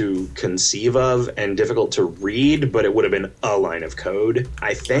difficult to conceive of and difficult to read, but it would have been a line of code,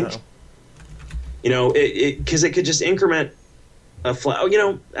 I think. Oh. You know, because it could just increment a flat. Oh, you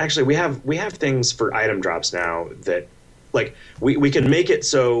know, actually, we have things for item drops now that, like, we can make it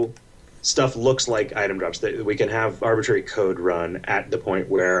so stuff looks like item drops. That we can have arbitrary code run at the point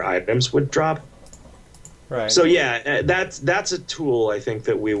where items would drop. Right. So yeah, that's a tool I think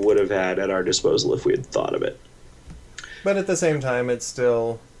that we would have had at our disposal if we had thought of it. But at the same time, it's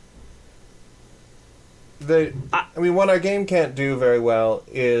still I mean, what our game can't do very well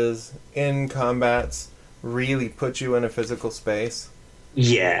is in combats really put you in a physical space.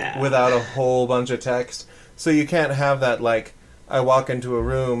 Yeah. Without a whole bunch of text. So you can't have that, like, I walk into a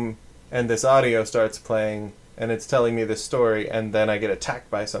room and this audio starts playing and it's telling me this story and then I get attacked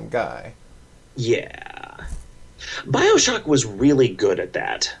by some guy. Yeah. BioShock was really good at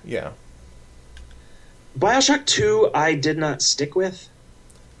that. Yeah. BioShock 2 I did not stick with.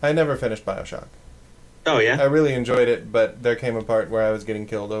 I never finished BioShock. Oh, yeah? I really enjoyed it, but there came a part where I was getting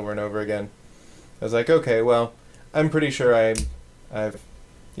killed over and over again. I was like, okay, well, I'm pretty sure I've,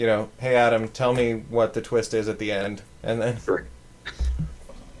 you know, hey Adam, tell me what the twist is at the end. And then... Sure.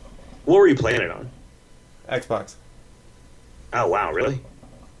 What were you playing it on? Xbox. Oh, wow, really?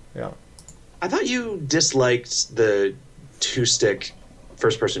 Yeah. I thought you disliked the two-stick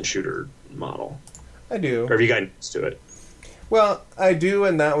first-person shooter model. I do. Or have you gotten used to it? Well, I do,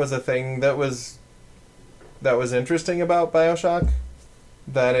 and that was a thing that was interesting about BioShock,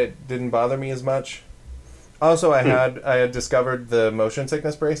 that it didn't bother me as much. Also, I had discovered the motion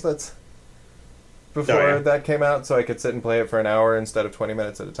sickness bracelets before that came out, so I could sit and play it for an hour instead of 20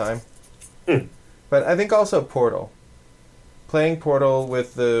 minutes at a time. But I think also Portal. Playing Portal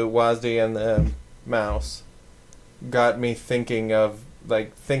with the WASD and the mouse got me thinking about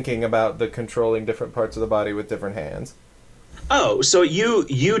the controlling different parts of the body with different hands. Oh, so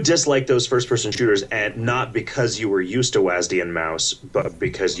you dislike those first-person shooters, and not because you were used to WASD and mouse, but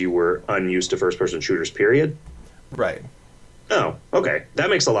because you were unused to first-person shooters, period? Right. Oh, okay. That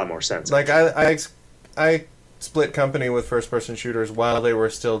makes a lot more sense. Like, I split company with first-person shooters while they were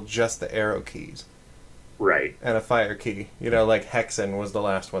still just the arrow keys. Right. And a fire key. You know, like Hexen was the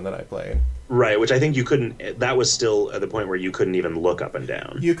last one that I played. Right, which I think you couldn't... That was still at the point where you couldn't even look up and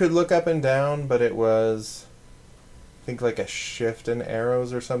down. You could look up and down, but it was... I think like a shift in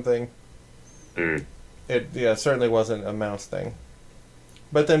arrows or something. It certainly wasn't a mouse thing.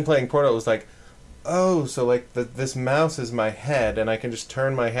 But then playing Portal was like, oh, so like this mouse is my head, and I can just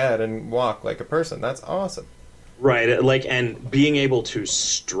turn my head and walk like a person. That's awesome. Right, like, and being able to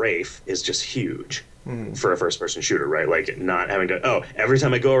strafe is just huge for a first-person shooter, right? Like, not having to, every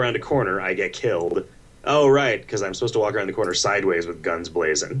time I go around a corner, I get killed. Oh, right, because I'm supposed to walk around the corner sideways with guns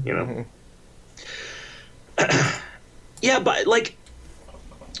blazing, you know? Yeah, but, like,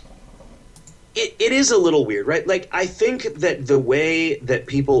 it is a little weird, right? Like, I think that the way that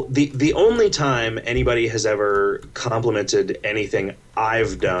people... The only time anybody has ever complimented anything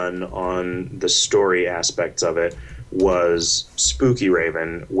I've done on the story aspects of it was Spooky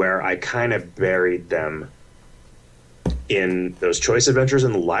Raven, where I kind of buried them in those choice adventures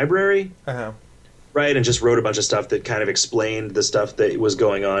in the library. Uh-huh. Right, and just wrote a bunch of stuff that kind of explained the stuff that was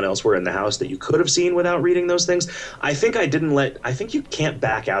going on elsewhere in the house that you could have seen without reading those things. I think you can't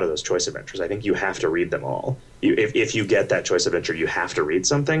back out of those choice adventures. I think you have to read them all. If you get that choice adventure, you have to read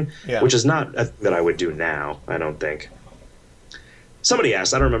something, which is not that I would do now, I don't think. Somebody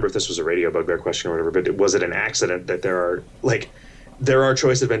asked, I don't remember if this was a Radio Bugbear question or whatever, but was it an accident that there are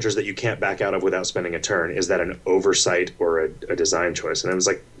choice adventures that you can't back out of without spending a turn? Is that an oversight or a design choice? And it was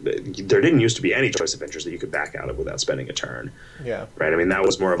like, there didn't used to be any choice adventures that you could back out of without spending a turn. Yeah. Right? I mean, that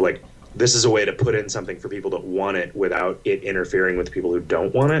was more of like, this is a way to put in something for people that want it without it interfering with people who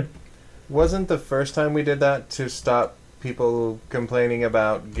don't want it. Wasn't the first time we did that to stop people complaining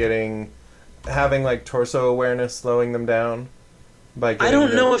about having like torso awareness slowing them down? I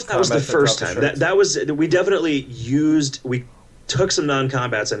don't know if that was the first time. That was, we definitely we took some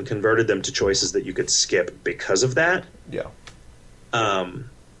non-combats and converted them to choices that you could skip because of that. Yeah. But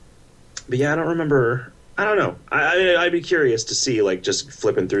yeah, I don't remember. I don't know. I'd be curious to see, like, just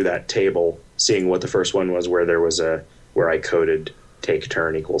flipping through that table, seeing what the first one was, where there was where I coded take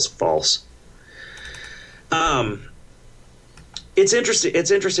turn equals false. It's interesting.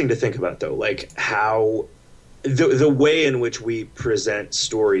 It's interesting to think about, though, like how the way in which we present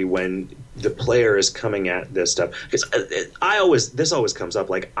story when the player is coming at this stuff, because this always comes up.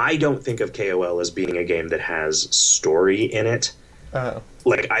 Like, I don't think of KoL as being a game that has story in it.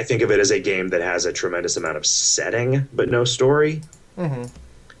 Like, I think of it as a game that has a tremendous amount of setting, but no story.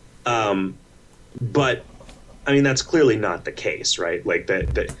 Mm-hmm. But, I mean, that's clearly not the case, right? Like,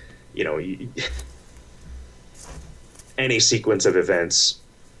 that you know, any sequence of events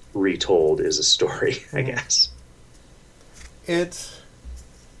retold is a story, I guess.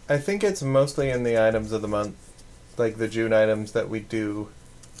 I think it's mostly in the items of the month, like the June items that we do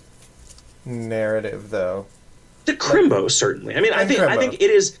narrative, though. The Crimbo, certainly. I mean, I think it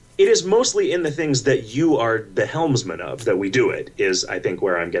is mostly in the things that you are the helmsman of that we do it, is, I think,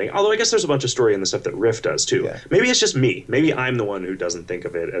 where I'm getting. Although I guess there's a bunch of story in the stuff that Riff does, too. Yeah. Maybe it's just me. Maybe I'm the one who doesn't think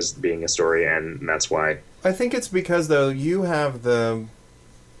of it as being a story, and that's why. I think it's because, though, you have the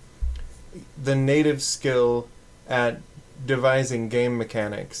native skill at devising game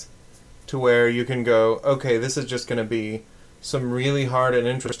mechanics to where you can go, okay, this is just going to be some really hard and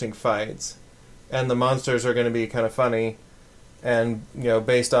interesting fights, and the monsters are going to be kind of funny and, you know,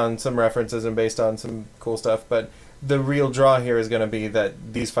 based on some references and based on some cool stuff, but the real draw here is going to be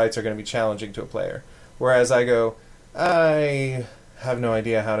that these fights are going to be challenging to a player. Whereas I go, I have no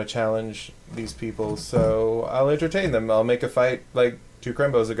idea how to challenge these people, so I'll entertain them. I'll make a fight like 2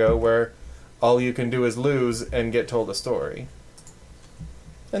 Crimbos ago where all you can do is lose and get told a story.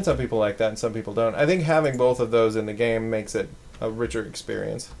 And some people like that and some people don't. I think having both of those in the game makes it a richer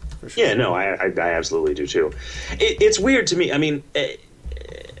experience, for sure. Yeah, no, I absolutely do too. It's weird to me. I mean,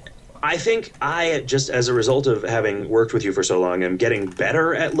 I think I, just as a result of having worked with you for so long, am getting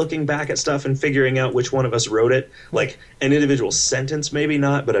better at looking back at stuff and figuring out which one of us wrote it. Like, an individual sentence, maybe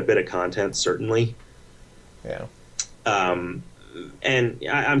not, but a bit of content, certainly. Yeah. And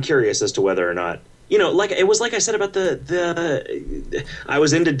I'm curious as to whether or not, you know, like it was like I said about the I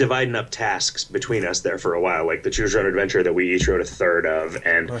was into dividing up tasks between us there for a while, like the Choose Your Own Adventure that we each wrote a third of,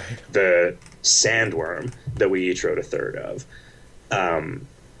 and the Sandworm that we each wrote a third of.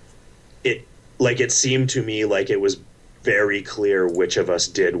 It seemed to me like it was very clear which of us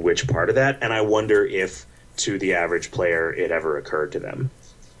did which part of that, and I wonder if to the average player it ever occurred to them.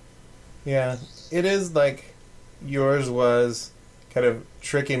 Yeah, it is like yours was kind of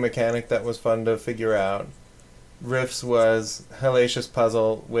tricky mechanic that was fun to figure out. Riff's was hellacious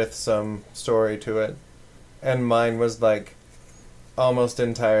puzzle with some story to it. And mine was like almost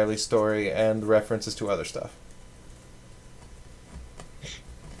entirely story and references to other stuff.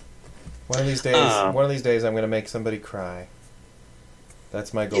 One of these days I'm going to make somebody cry.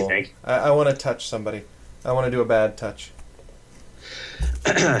 That's my goal. You think? I want to touch somebody. I want to do a bad touch.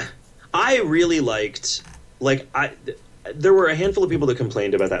 I really liked, there were a handful of people that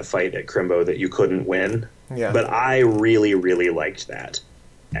complained about that fight at Crimbo that you couldn't win. Yeah. But I really, really liked that.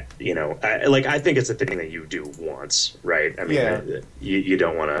 You know, I think it's a thing that you do once, right? I mean, you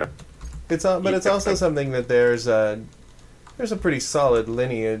don't want to. It's also something that there's a pretty solid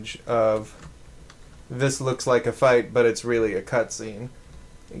lineage of. This looks like a fight, but it's really a cutscene.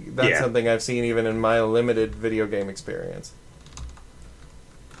 That's something I've seen even in my limited video game experience.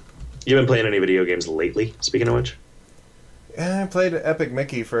 You been playing any video games lately, speaking of which? I played Epic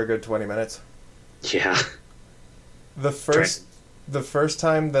Mickey for a good 20 minutes. Yeah. The first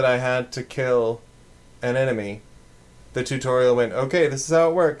time that I had to kill an enemy, the tutorial went, okay, this is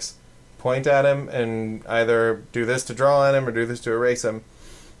how it works. Point at him and either do this to draw on him or do this to erase him.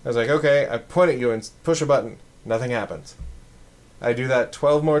 I was like, okay, I point at you and push a button. Nothing happens. I do that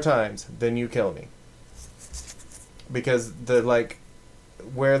 12 more times, then you kill me. Because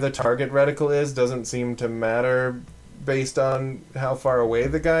where the target reticle is doesn't seem to matter based on how far away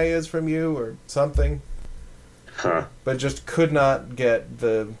the guy is from you or something. Huh. But just could not get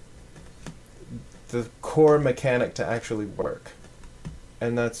the core mechanic to actually work.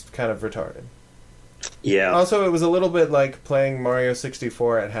 And that's kind of retarded. Yeah. Also, it was a little bit like playing Mario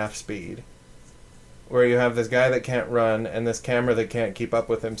 64 at half speed, where you have this guy that can't run and this camera that can't keep up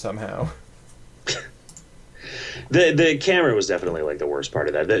with him somehow. The camera was definitely like the worst part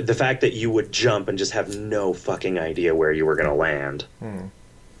of that. The fact that you would jump and just have no fucking idea where you were going to land. And,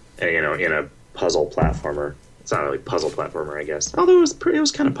 you know, in a puzzle platformer. It's not really puzzle platformer, I guess. Although it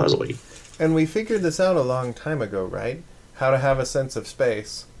was kind of puzzly. And we figured this out a long time ago, right? How to have a sense of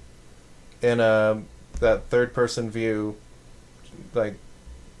space in that third-person view, like,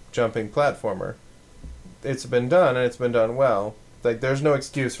 jumping platformer. It's been done, and it's been done well. Like, there's no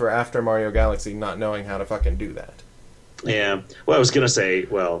excuse for after Mario Galaxy not knowing how to fucking do that. Yeah. Well, I was going to say,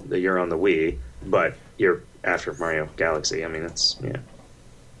 well, you're on the Wii, but you're after Mario Galaxy. I mean, it's, yeah.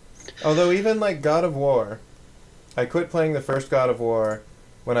 Although even, like, God of War, I quit playing the first God of War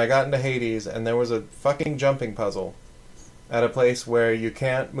when I got into Hades, and there was a fucking jumping puzzle at a place where you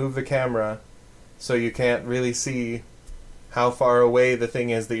can't move the camera, so you can't really see how far away the thing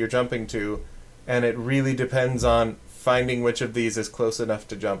is that you're jumping to, and it really depends on finding which of these is close enough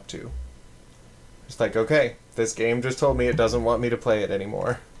to jump to. It's like, okay, this game just told me it doesn't want me to play it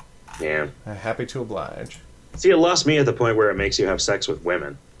anymore. Yeah. I'm happy to oblige. See, it lost me at the point where it makes you have sex with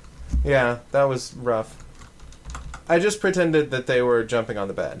women. Yeah, that was rough. I just pretended that they were jumping on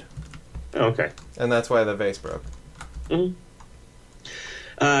the bed. Oh, okay. And that's why the vase broke. Mm-hmm.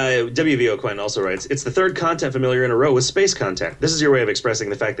 WVO Quinn also writes, it's the third content familiar in a row with space content. This is your way of expressing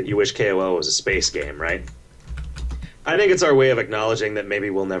the fact that you wish KoL was a space game, right? I think it's our way of acknowledging that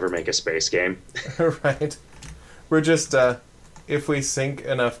maybe we'll never make a space game. Right. We're just, if we sync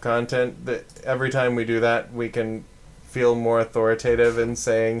enough content, that every time we do that, we can feel more authoritative in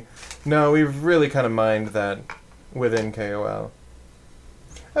saying, no, we've really kind of mined that within KoL.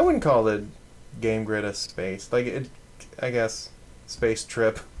 I wouldn't call the game grid a space. Like, it, I guess... Space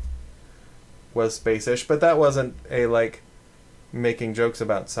Trip was space-ish, but that wasn't a, like, making jokes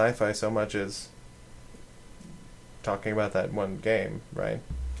about sci-fi so much as talking about that one game, right?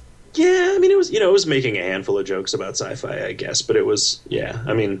 Yeah, I mean, it was making a handful of jokes about sci-fi, I guess, but it was, yeah,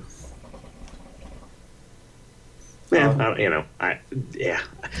 I mean, that's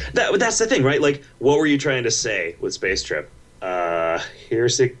the thing, right? Like, what were you trying to say with Space Trip?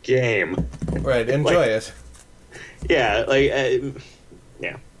 Here's a game. Right, enjoy like, it. Yeah,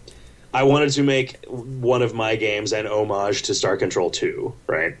 yeah. I wanted to make one of my games an homage to Star Control 2,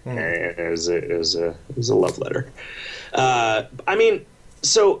 right? And it was a love letter. I mean,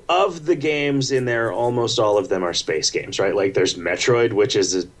 so of the games in there, almost all of them are space games, right? Like there's Metroid, which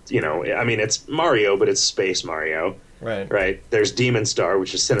is, I mean, it's Mario, but it's Space Mario. Right. Right? There's Demon Star,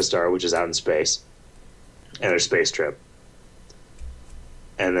 which is Sinistar, which is out in space. And there's Space Trip.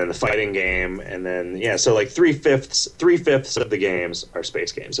 And then the fighting game, and then so like three fifths of the games are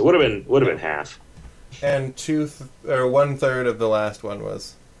space games. It would have been half. And 1/3 of the last one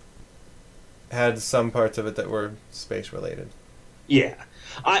had some parts of it that were space related. Yeah,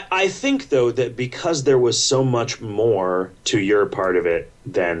 I think though that because there was so much more to your part of it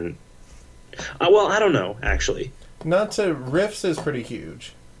than, well, I don't know actually. Not to Riffs is pretty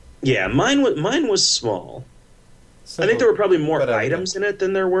huge. Yeah, mine was small. Simple, I think there were probably more items in it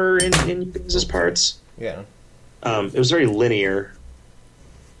than there were in Yuga's parts. Yeah. It was very linear.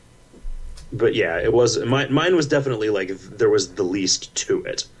 But yeah, it was... Mine was definitely like... There was the least to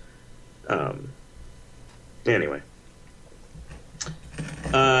it. Anyway.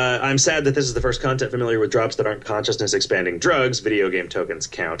 I'm sad that this is the first content familiar with drops that aren't consciousness-expanding drugs. Video game tokens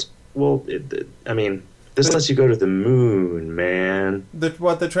count. Well, I mean... This lets you go to the moon, man.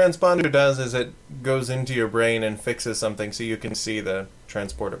 What the transponder does is it goes into your brain and fixes something so you can see the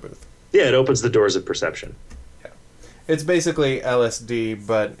transporter booth. Yeah, it opens the doors of perception. Yeah. It's basically LSD,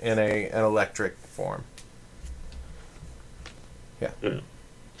 but in an electric form. Yeah.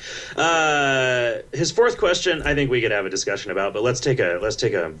 His fourth question, I think we could have a discussion about, but let's take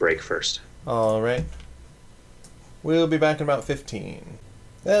a break first. All right. We'll be back in about 15.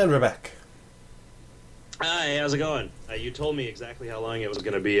 And we're back. Hi, how's it going? You told me exactly how long it was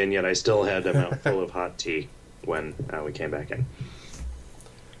going to be, and yet I still had a mouthful of hot tea when we came back in.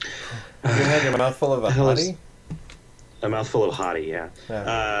 You had your mouthful of a hottie? A mouthful of hottie, yeah.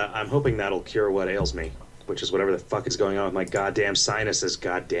 I'm hoping that'll cure what ails me, which is whatever the fuck is going on with my goddamn sinuses,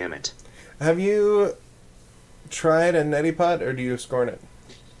 goddammit. Have you tried a neti pot, or do you scorn it?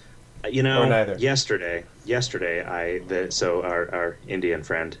 Or neither? Yesterday, our Indian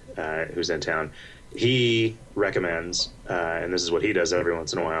friend who's in town, he recommends, and this is what he does every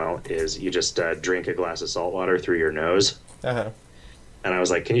once in a while, is you just drink a glass of salt water through your nose. Uh-huh. And I was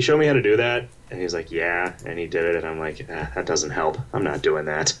like, can you show me how to do that? And he's like, yeah. And he did it, and I'm like, that doesn't help. I'm not doing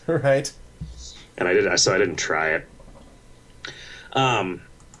that. Right. And I didn't try it.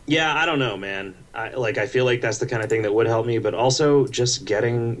 Yeah, I don't know, man. I feel like that's the kind of thing that would help me, but also just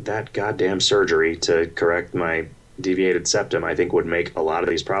getting that goddamn surgery to correct my deviated septum, I think would make a lot of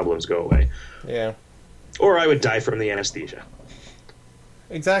these problems go away. Yeah. Or I would die from the anesthesia.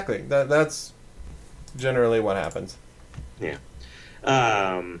 Exactly. That's generally what happens. Yeah.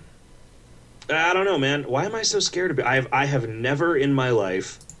 I don't know, man. Why am I so scared of it? I have never in my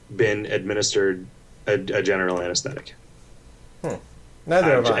life been administered a general anesthetic. Neither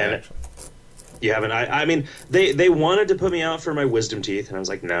have I, actually. You haven't? I mean, they wanted to put me out for my wisdom teeth, and I was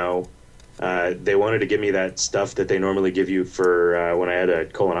like, no. They wanted to give me that stuff that they normally give you for when I had a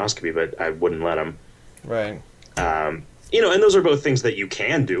colonoscopy, but I wouldn't let them. Right. And those are both things that you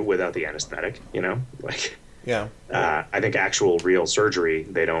can do without the anesthetic. Like. Yeah. I think actual real surgery,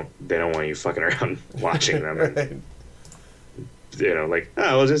 they don't want you fucking around watching them. Right. And, like,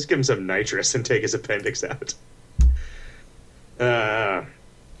 we'll just give him some nitrous and take his appendix out. Yeah,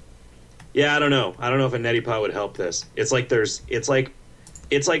 I don't know. I don't know if a neti pot would help this. It's like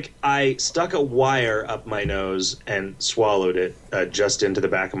I stuck a wire up my nose and swallowed it just into the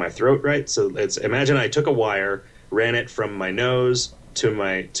back of my throat, right? So imagine I took a wire, ran it from my nose to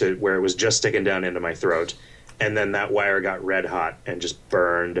where it was just sticking down into my throat, and then that wire got red hot and just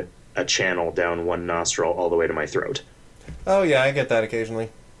burned a channel down one nostril all the way to my throat. Oh yeah, I get that occasionally.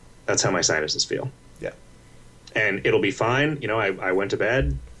 That's how my sinuses feel. Yeah. And it'll be fine. You know, I went to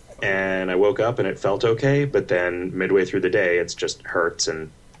bed and I woke up and it felt okay, but then midway through the day it's just hurts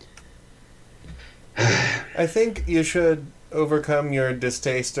and I think you should overcome your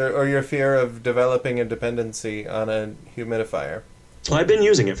distaste or your fear of developing a dependency on a humidifier. Well, I've been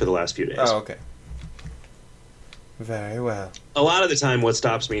using it for the last few days. Oh, okay. Very well. A lot of the time what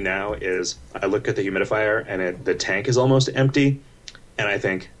stops me now is I look at the humidifier and the tank is almost empty, and I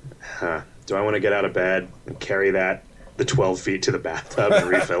think, do I want to get out of bed and carry the 12 feet to the bathtub and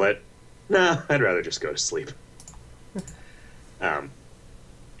refill it? No, I'd rather just go to sleep. But,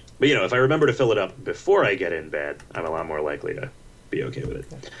 you know, if I remember to fill it up before I get in bed, I'm a lot more likely to be okay with it.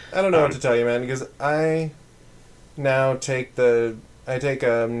 I don't know what to tell you, man, because I now take a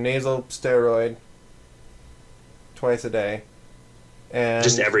nasal steroid twice a day. And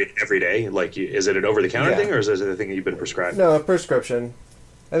just every day? Like, is it an over-the-counter thing, or is it a thing you've been prescribed? No, a prescription.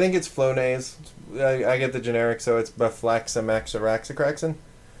 I think it's Flonase. I get the generic, so it's Baflaxamaxaraxicraxin.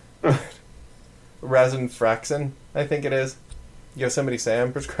 Razinfraxin, I think it is. Yosemite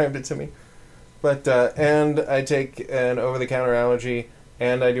Sam prescribed it to me. But, and I take an over-the-counter allergy,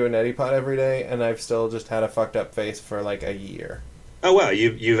 and I do a neti pot every day, and I've still just had a fucked up face for like a year. Oh, wow.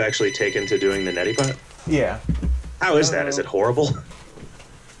 You've actually taken to doing the neti pot? Yeah. How is that? Is it horrible?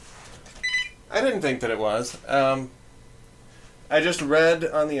 I didn't think that it was. I just read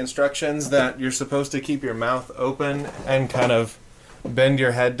on the instructions that you're supposed to keep your mouth open and kind of bend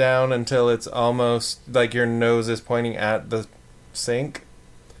your head down until it's almost like your nose is pointing at the sink.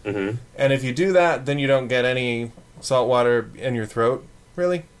 Mm-hmm. And if you do that, then you don't get any salt water in your throat,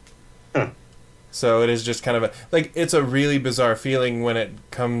 really. Huh. So it is just kind of it's a really bizarre feeling when it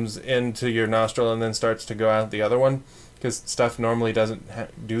comes into your nostril and then starts to go out the other one, because stuff normally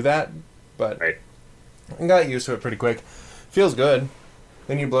doesn't do that, but right. I got used to it pretty quick. Feels good.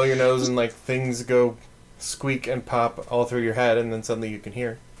 Then you blow your nose and like things go squeak and pop all through your head, and then suddenly you can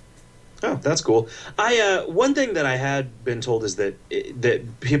hear. Oh, that's cool. One thing that I had been told is that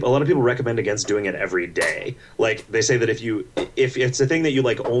a lot of people recommend against doing it every day. Like, they say that if it's a thing that you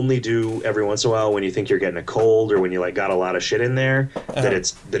like only do every once in a while when you think you're getting a cold or when you like got a lot of shit in there, that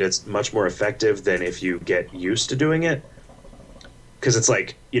it's much more effective than if you get used to doing it. Because it's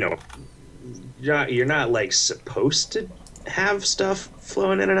like, you know, you're not like supposed to have stuff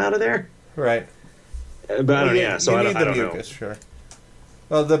flowing in and out of there, right? But I don't know. Yeah, so I don't know. Sure.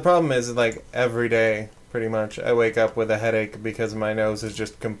 Well, the problem is, like, every day, pretty much, I wake up with a headache because my nose is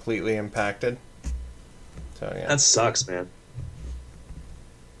just completely impacted. So, yeah. That sucks, man.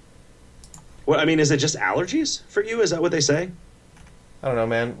 Well, I mean, is it just allergies for you? Is that what they say? I don't know,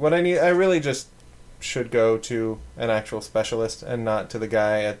 man. What I need, I really just should go to an actual specialist and not to the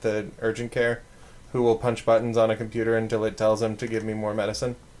guy at the urgent care who will punch buttons on a computer until it tells him to give me more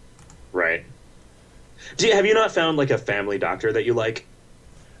medicine. Right. Have you not found, like, a family doctor that you like?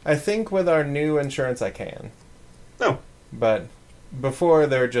 I think with our new insurance I can. Oh. But before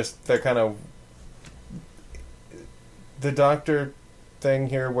they're kind of... The doctor thing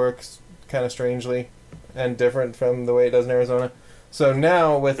here works kind of strangely and different from the way it does in Arizona. So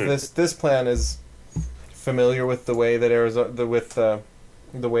now with this plan is familiar with the way that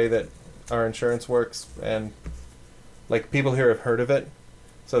the way that our insurance works, and like people here have heard of it,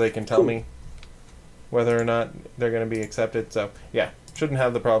 so they can tell me whether or not they're going to be accepted. So yeah. Shouldn't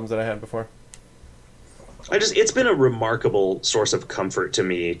have the problems that I had before. It's been a remarkable source of comfort to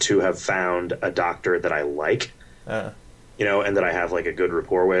me to have found a doctor that I like, you know, and that I have like a good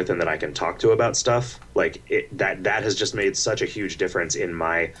rapport with and that I can talk to about stuff. Like that has just made such a huge difference in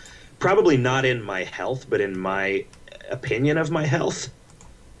my, probably not in my health, but in my opinion of my health.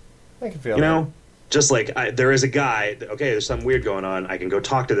 I can feel you that. know, just like there is a guy, okay, there's something weird going on. I can go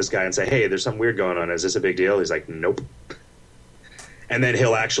talk to this guy and say, hey, there's something weird going on. Is this a big deal? He's like, nope. And then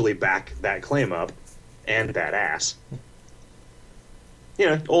he'll actually back that claim up, and that ass. You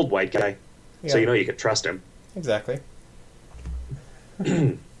know, old white guy. Yeah. So you know you can trust him. Exactly.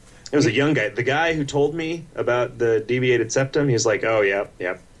 It was a young guy. The guy who told me about the deviated septum, he's like, oh, yeah.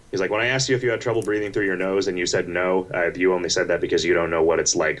 He's like, when I asked you if you had trouble breathing through your nose and you said no, you only said that because you don't know what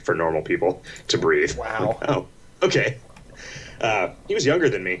it's like for normal people to breathe. Wow. Like, oh, okay. He was younger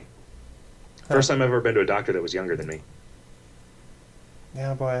than me. First time I've ever been to a doctor that was younger than me.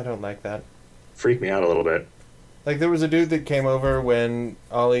 Yeah, boy, I don't like that. Freaked me out a little bit. Like, there was a dude that came over when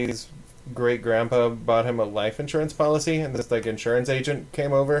Ollie's great-grandpa bought him a life insurance policy, and this, like, insurance agent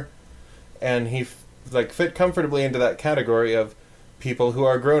came over, and he, like, fit comfortably into that category of people who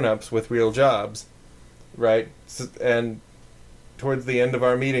are grown-ups with real jobs, right? And towards the end of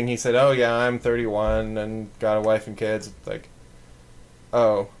our meeting, he said, oh, yeah, I'm 31 and got a wife and kids. It's like,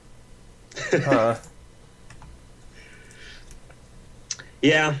 oh. Huh.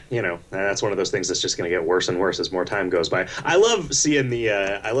 Yeah, that's one of those things that's just going to get worse and worse as more time goes by. I love seeing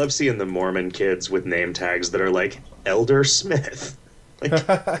the Mormon kids with name tags that are like Elder Smith. Like,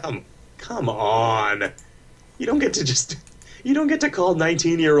 come on. You don't get to call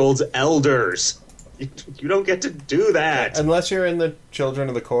 19-year-olds elders. You don't get to do that. Unless you're in the Children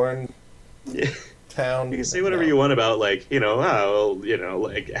of the Corn town. You can say whatever you want about, like,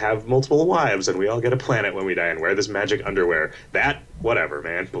 like, have multiple wives and we all get a planet when we die and wear this magic underwear. That, whatever,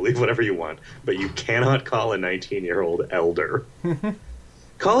 man. Believe whatever you want. But you cannot call a 19-year-old elder.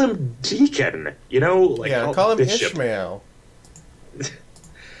 Call him Deacon. Call him Bishop. Ishmael.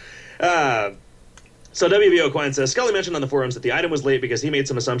 So WBO Quine says, Scully mentioned on the forums that the item was late because he made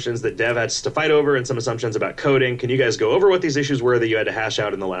some assumptions that Dev had to fight over and some assumptions about coding. Can you guys go over what these issues were that you had to hash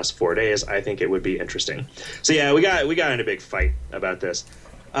out in the last 4 days? I think it would be interesting. So yeah, we got in a big fight about this.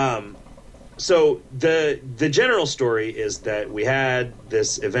 So the general story is that we had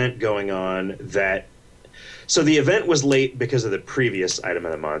this event going on so the event was late because of the previous item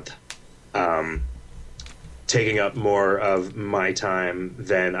of the month. Taking up more of my time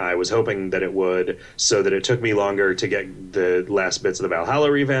than I was hoping that it would, so that it took me longer to get the last bits of the Valhalla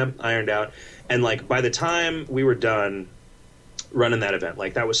revamp ironed out. And, like, by the time we were done running that event,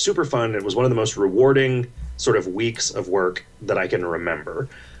 like, that was super fun. It was one of the most rewarding sort of weeks of work that I can remember.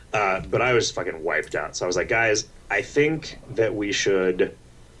 But I was fucking wiped out. So I was like, guys, I think that we should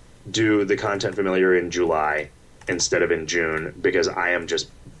do the content familiar in July instead of in June, because I am just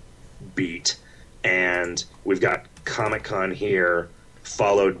beat. And we've got Comic-Con here,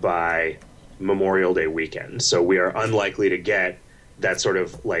 followed by Memorial Day weekend. So we are unlikely to get that sort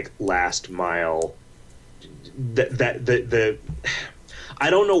of, like, last mile. I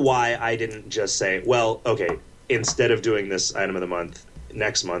don't know why I didn't just say, well, okay, instead of doing this item of the month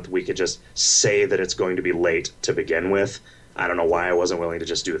next month, we could just say that it's going to be late to begin with. I don't know why I wasn't willing to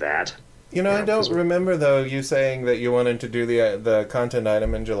just do that. I don't remember, though, you saying that you wanted to do the content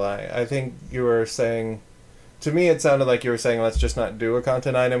item in July. I think you were saying... To me, it sounded like you were saying, let's just not do a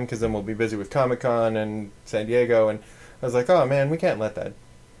content item, because then we'll be busy with Comic-Con and San Diego, and I was like, oh, man, we can't let that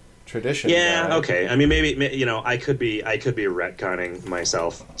tradition die. Okay. I mean, maybe I could be retconning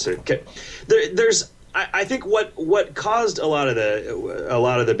myself to... I think what caused a lot of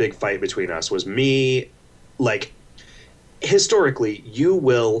the big fight between us was me, like, historically, you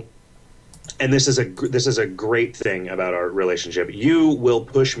will... And this is a great thing about our relationship. You will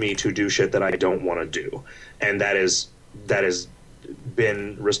push me to do shit that I don't want to do, and that has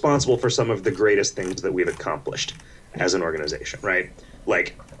been responsible for some of the greatest things that we've accomplished as an organization, right?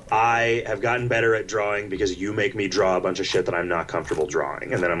 Like, I have gotten better at drawing because you make me draw a bunch of shit that I'm not comfortable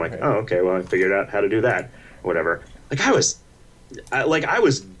drawing, and then I'm like, oh, okay, well, I figured out how to do that, whatever. Like, I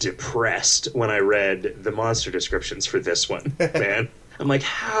was depressed when I read the monster descriptions for this one, man. I'm like,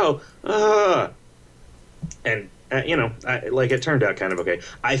 how? And, it turned out kind of okay.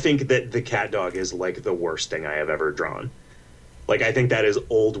 I think that the cat dog is, like, the worst thing I have ever drawn. Like, I think that is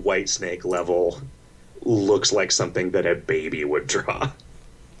old Whitesnake level, looks like something that a baby would draw.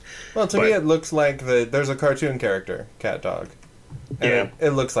 Well, to me, it looks like there's a cartoon character, cat dog. And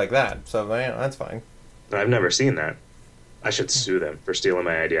it looks like that, so that's fine. I've never seen that. I should sue them for stealing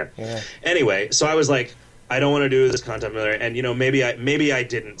my idea. Yeah. Anyway, so I was like, I don't want to do this content familiar, and maybe I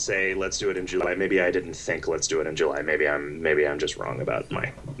didn't say let's do it in July. Maybe I didn't think let's do it in July. Maybe I'm just wrong about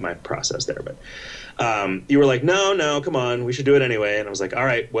my process there. But you were like, no, come on, we should do it anyway. And I was like, all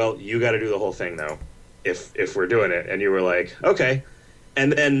right, well, you got to do the whole thing though, if we're doing it. And you were like, okay.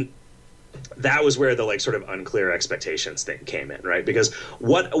 And then that was where the, like, sort of unclear expectations thing came in, right? Because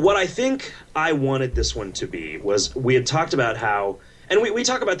what I think I wanted this one to be was, we had talked about how, and we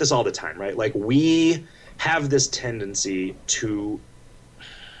talk about this all the time, right? Like, we have this tendency to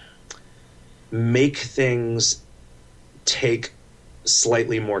make things take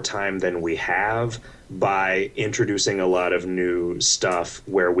slightly more time than we have by introducing a lot of new stuff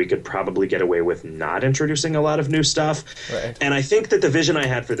where we could probably get away with not introducing a lot of new stuff. Right. And I think that the vision I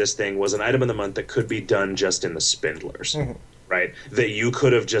had for this thing was an item of the month that could be done just in the Spindlers, right? That you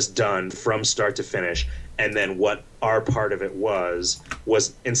could have just done from start to finish. And then what our part of it was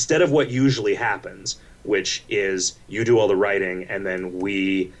instead of what usually happens, which is you do all the writing and then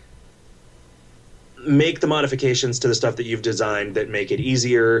we make the modifications to the stuff that you've designed that make it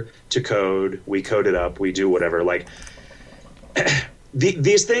easier to code. We code it up. We do whatever. Like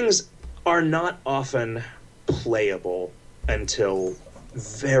these things are not often playable until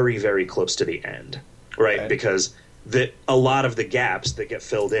very, very close to the end, right? Because a lot of the gaps that get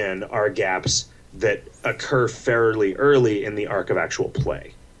filled in are gaps that occur fairly early in the arc of actual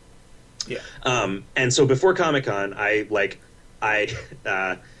play. Yeah. And so before Comic-Con, I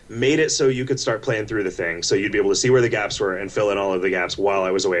made it so you could start playing through the thing, so you'd be able to see where the gaps were and fill in all of the gaps while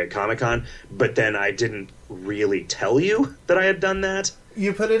I was away at Comic-Con. But then I didn't really tell you that I had done that.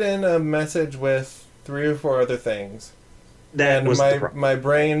 You put it in a message with 3 or 4 other things. That was my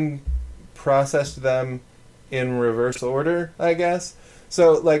brain processed them in reverse order, I guess.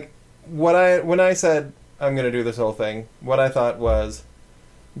 So, like, when I said I'm going to do this whole thing, what I thought was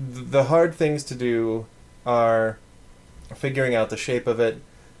the hard things to do are figuring out the shape of it,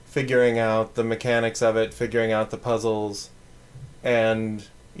 figuring out the mechanics of it, figuring out the puzzles, and,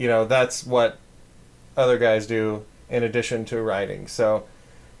 you know, that's what other guys do in addition to writing. So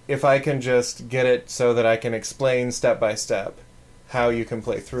if I can just get it so that I can explain step by step how you can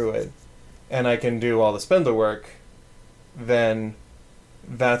play through it, and I can do all the spindle work, then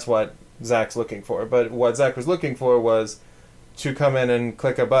that's what Zach's looking for. But what Zach was looking for was to come in and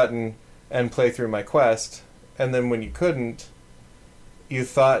click a button and play through my quest, and then when you couldn't, you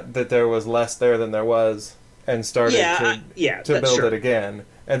thought that there was less there than there was, and started to build it again.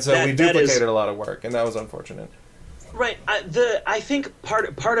 And so we duplicated a lot of work, and that was unfortunate. Right. I think part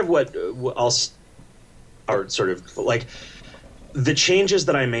of what I'll are sort of like the changes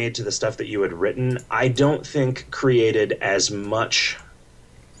that I made to the stuff that you had written, I don't think created as much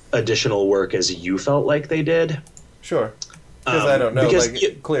additional work as you felt like they did. Sure. Because I don't know,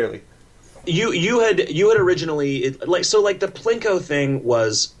 clearly. You had originally the Plinko thing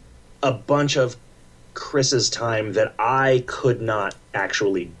was a bunch of Chris's time that I could not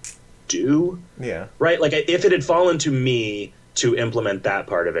actually do. Yeah. Right? Like, if it had fallen to me to implement that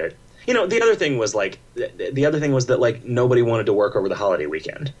part of it. You know, the other thing was that like nobody wanted to work over the holiday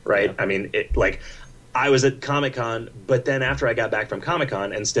weekend, right? Yeah. I mean, I was at Comic-Con, but then after I got back from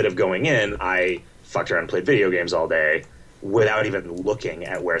Comic-Con, instead of going in, I fucked around and played video games all day without even looking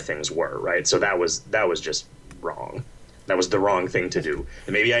at where things were, right? So that was just wrong. That was the wrong thing to do.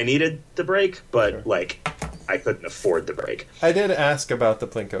 And maybe I needed the break, but I couldn't afford the break. I did ask about the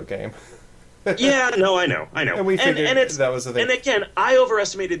Plinko game. Yeah, no, I know. And we figured that was the thing. And again, I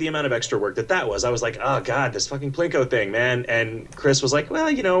overestimated the amount of extra work that was. I was like, oh, God, this fucking Plinko thing, man. And Chris was like, well,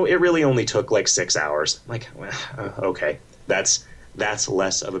 you know, it really only took like 6 hours. I'm like, well, okay. That's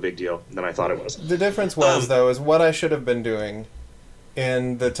less of a big deal than I thought it was. The difference was, though, is what I should have been doing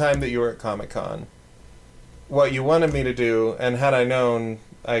in the time that you were at Comic-Con. What you wanted me to do, and had I known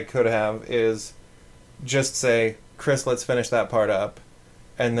I could have, is just say, Chris, let's finish that part up,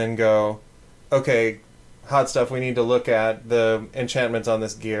 and then go, okay, hot stuff, we need to look at the enchantments on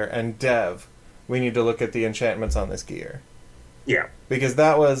this gear, and Dev, we need to look at the enchantments on this gear. Yeah. Because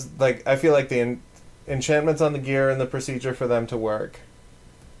that was, like, I feel like the enchantments on the gear and the procedure for them to work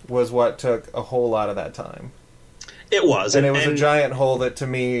was what took a whole lot of that time. It was. And it was a giant hole that, to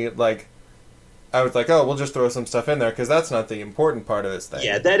me, like, I was like, oh, we'll just throw some stuff in there, because that's not the important part of this thing.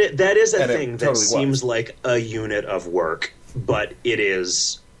 Yeah, that is a thing that seems like a unit of work, but it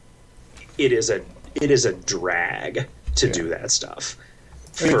is a drag to do that stuff.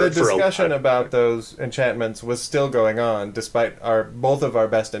 The discussion about those enchantments was still going on, despite both of our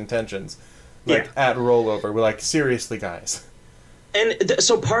best intentions. At rollover, we're like, seriously, guys. And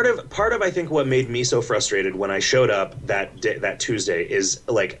so part of I think what made me so frustrated when I showed up that Tuesday is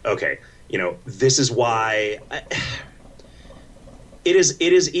like, okay, you know, this is why it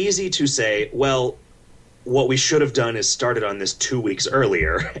is easy to say, well, what we should have done is started on this 2 weeks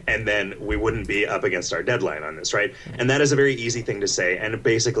earlier, and then we wouldn't be up against our deadline on this, right? And that is a very easy thing to say, and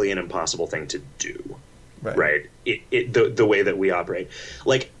basically an impossible thing to do, right? The way that we operate.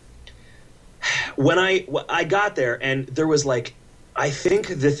 Like, when I got there, and there was like, I think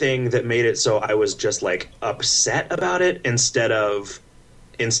the thing that made it so I was just like upset about it instead of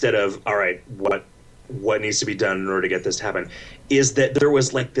all right, what needs to be done in order to get this to happen, is that there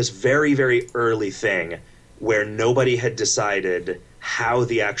was like this very, very early thing where nobody had decided how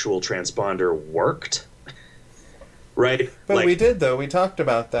the actual transponder worked. Right? But we did, though. We talked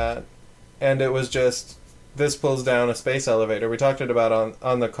about that. And it was just, this pulls down a space elevator. We talked about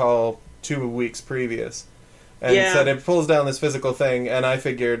on the call 2 weeks previous. And said it pulls down this physical thing, and I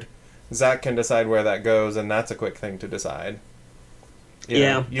figured Zach can decide where that goes, and that's a quick thing to decide.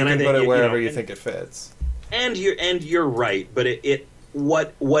 Yeah, you can put it wherever you think it fits. And you're right, but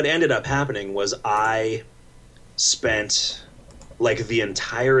what ended up happening was I spent like the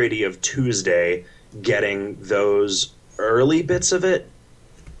entirety of Tuesday getting those early bits of it.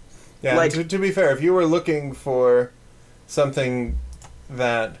 Yeah, like, to be fair, if you were looking for something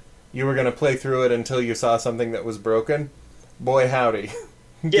that you were going to play through it until you saw something that was broken, boy howdy.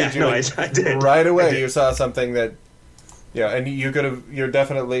 I did. Right away you saw something that, and you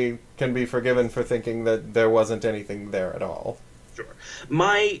definitely can be forgiven for thinking that there wasn't anything there at all. Sure.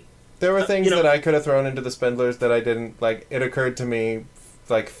 There were things that I could have thrown into the spindlers that I didn't. Like, it occurred to me,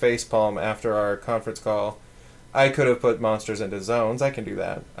 like, facepalm after our conference call, I could have put monsters into zones. I can do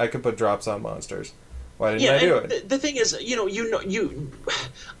that. I could put drops on monsters. Why didn't I do it? The thing is,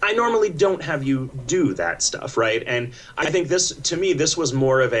 I normally don't have you do that stuff, right? And I think to me, this was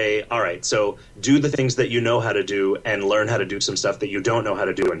more of a, all right, so do the things that you know how to do and learn how to do some stuff that you don't know how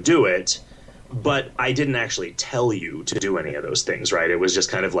to do and do it. But I didn't actually tell you to do any of those things, right? It was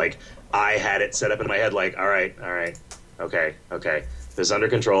just kind of like, I had it set up in my head like, all right, okay, this is under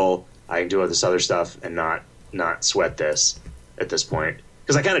control. I can do all this other stuff and not sweat this at this point.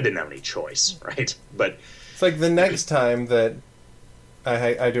 Because I kind of didn't have any choice, right? But it's like the next time that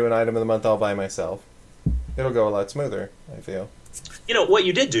I do an item of the month all by myself, it'll go a lot smoother, I feel. What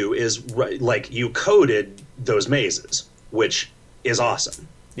you did do is, like, you coded those mazes, which is awesome.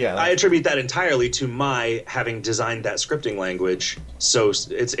 Yeah, I attribute that entirely to my having designed that scripting language, so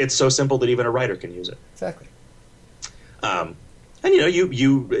it's so simple that even a writer can use it. Exactly. And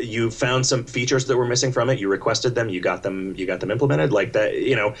you found some features that were missing from it. You requested them. You got them implemented like that.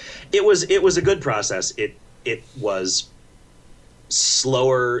 It was a good process. It was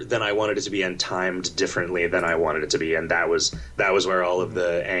slower than I wanted it to be and timed differently than I wanted it to be, and that was where all of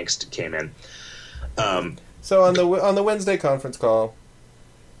the angst came in. So on the Wednesday conference call,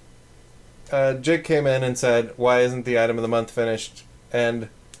 Jake came in and said, "Why isn't the item of the month finished?" And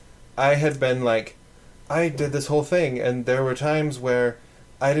I had been like, I did this whole thing, and there were times where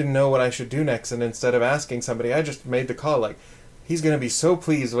I didn't know what I should do next, and instead of asking somebody, I just made the call, like, he's going to be so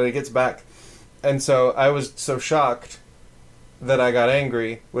pleased when he gets back. And so I was so shocked that I got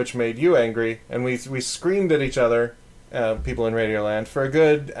angry, which made you angry, and we screamed at each other, people in Radioland, for a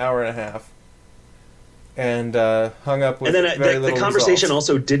good hour and a half. And hung up with very little. And then the conversation results.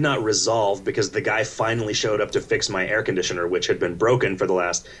 Also did not resolve because the guy finally showed up to fix my air conditioner, which had been broken for the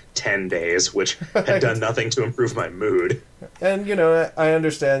last 10 days, which had done nothing to improve my mood. And, I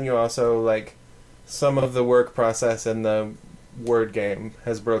understand you also, like, some of the work process in the word game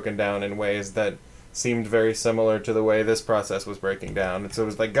has broken down in ways that seemed very similar to the way this process was breaking down. And so it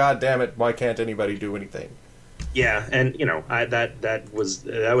was like, God damn it, why can't anybody do anything? Yeah, and that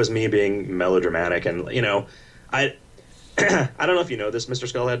was me being melodramatic, and I I don't know if you know this,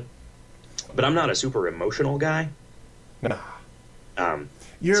 Mr. Skullhead, but I'm not a super emotional guy. Nah.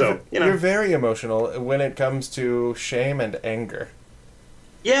 You're very emotional when it comes to shame and anger.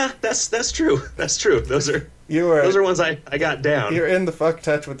 Yeah, that's true. That's true. Those are ones I got down. You're in the fuck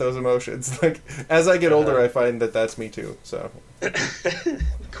touch with those emotions. Like, as I get older, I find that that's me too. So.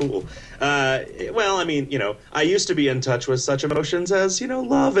 Cool. Well, I mean, I used to be in touch with such emotions as,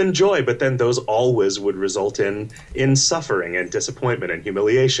 love and joy, but then those always would result in suffering and disappointment and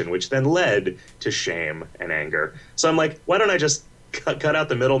humiliation, which then led to shame and anger. So I'm like, why don't I just cut out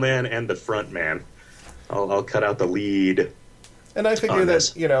the middleman and the front man? I'll cut out the lead. And I figure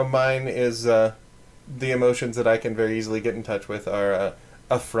that, mine is the emotions that I can very easily get in touch with are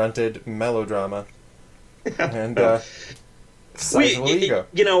affronted melodrama. And sizable ego.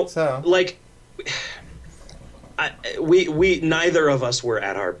 We neither of us were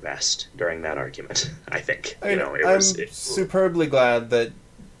at our best during that argument, I think. I'm superbly glad that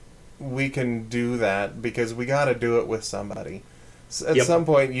we can do that because we got to do it with somebody. At some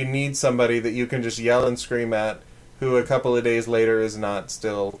point, you need somebody that you can just yell and scream at who a couple of days later is not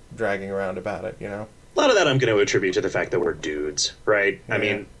still dragging around about it, A lot of that I'm going to attribute to the fact that we're dudes, right? Yeah. I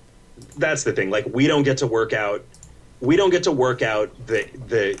mean, that's the thing. Like, we don't get to work out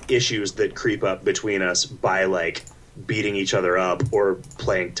the issues that creep up between us by, like, beating each other up or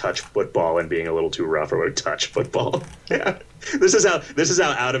playing touch football and being a little too rough or touch football. Yeah. This is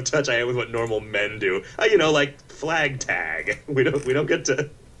how out of touch I am with what normal men do. Like flag tag. We don't get to.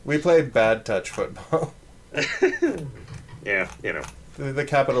 We play bad touch football. Yeah, The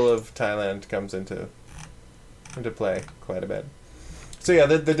capital of Thailand comes into play quite a bit. So yeah,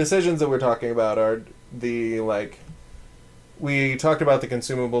 the decisions that we're talking about are we talked about the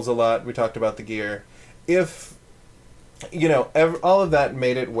consumables a lot. We talked about the gear. If all of that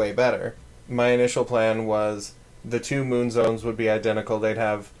made it way better. My initial plan was the two moon zones would be identical. They'd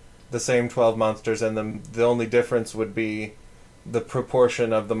have the same 12 monsters in them. The only difference would be the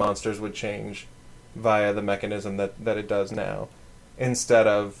proportion of the monsters would change via the mechanism that it does now, instead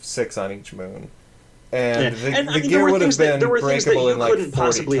of 6 on each moon. And the gear would have been breakable in like 40 couldn't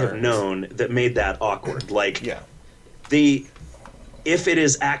possibly turns. have known that made that awkward. Like, Yeah. if it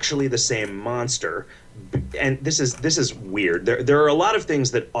is actually the same monster, and this is weird. There are a lot of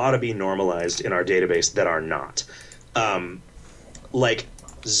things that ought to be normalized in our database that are not. Like,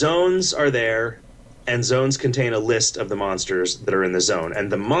 zones are there, and zones contain a list of the monsters that are in the zone,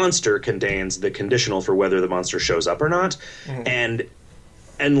 and the monster contains the conditional for whether the monster shows up or not. Mm-hmm. And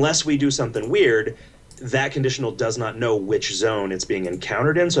unless we do something weird, that conditional does not know which zone it's being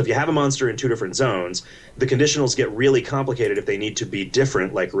encountered in. So if you have a monster in 2 different zones, the conditionals get really complicated if they need to be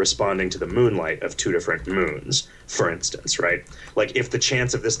different, like responding to the moonlight of 2 different moons, for instance, right? Like, if the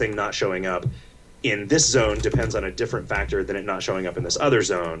chance of this thing not showing up in this zone depends on a different factor than it not showing up in this other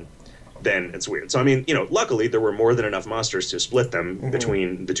zone, then it's weird. So, I mean, luckily there were more than enough monsters to split them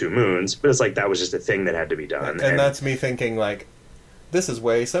between the 2 moons, but it's like that was just a thing that had to be done. And that's me thinking, like, this is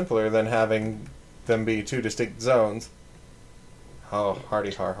way simpler than having them be 2 distinct zones. Oh,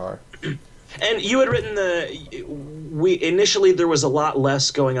 hardy har har. And you had written initially there was a lot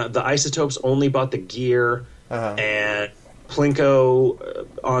less going on. The Isotopes only bought the gear, and Plinko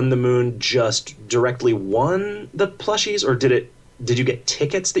on the moon just directly won the plushies, or did you get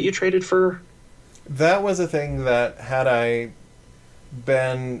tickets that you traded for? That was a thing that, had I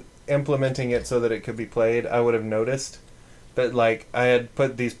been implementing it so that it could be played, I would have noticed that, like, I had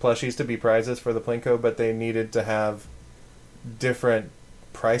put these plushies to be prizes for the Plinko, but they needed to have different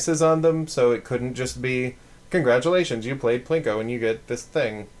prices on them, so it couldn't just be, congratulations, you played Plinko and you get this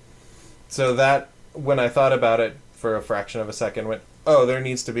thing. So that, when I thought about it for a fraction of a second, went, oh, there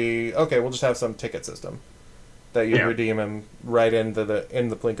needs to be, okay, we'll just have some ticket system that you redeem him right in the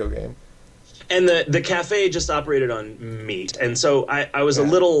Plinko game. And the cafe just operated on meat, and so I was a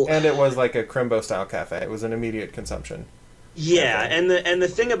little... And it was like a Crimbo-style cafe. It was an immediate consumption. Yeah, and the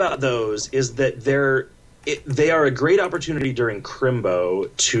thing about those is that they are a great opportunity during Crimbo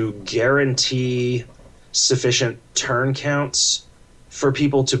to guarantee sufficient turn counts for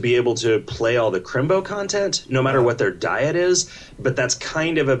people to be able to play all the Crimbo content, no matter what their diet is. But that's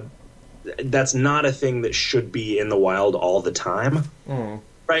kind of that's not a thing that should be in the wild all the time.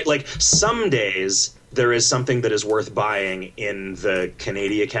 Right? Like, some days there is something that is worth buying in the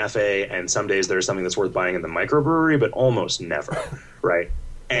Canada Cafe, and some days there's something that's worth buying in the microbrewery, but almost never, right?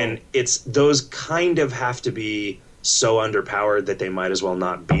 And it's those kind of have to be so underpowered that they might as well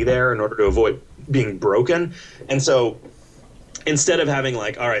not be there in order to avoid being broken. And so instead of having,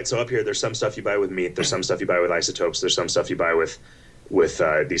 like, all right, so up here there's some stuff you buy with meat, there's some stuff you buy with Isotopes, there's some stuff you buy with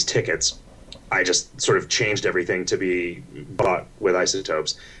these tickets, I just sort of changed everything to be bought with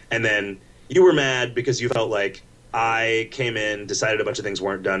Isotopes. And then you were mad because you felt like I came in, decided a bunch of things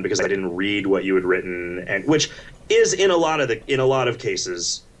weren't done because I didn't read what you had written, and which is in a lot of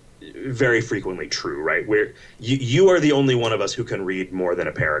cases very frequently true, right? Where you are the only one of us who can read more than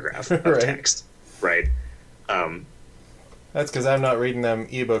a paragraph of text, right? That's because I'm not reading them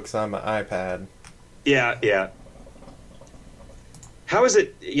ebooks on my iPad. Yeah. How is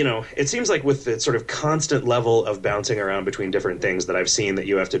it, it seems like with the sort of constant level of bouncing around between different things that I've seen that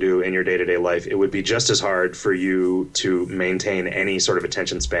you have to do in your day-to-day life, it would be just as hard for you to maintain any sort of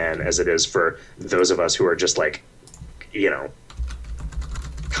attention span as it is for those of us who are just like,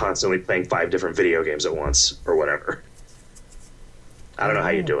 constantly playing 5 different video games at once or whatever. I don't know how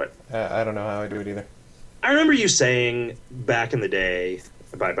you do it. I don't know how I do it either. I remember you saying back in the day,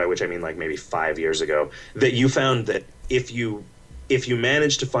 by which I mean like maybe 5 years ago, that you found that if you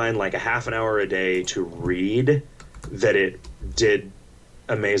managed to find like a half an hour a day to read, that it did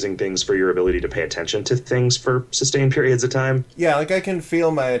amazing things for your ability to pay attention to things for sustained periods of time. Yeah, like I can feel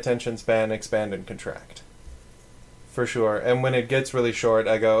my attention span expand and contract. For sure. And when it gets really short,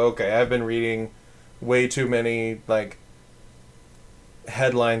 I go, okay, I've been reading way too many, like,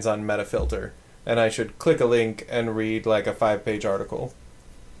 headlines on Metafilter, and I should click a link and read, like, a 5-page article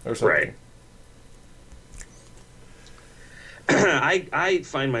or something. Right. I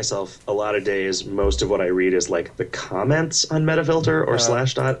find myself a lot of days, most of what I read is like the comments on Metafilter or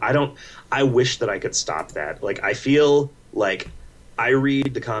Slashdot. I wish that I could stop that. Like, I feel like I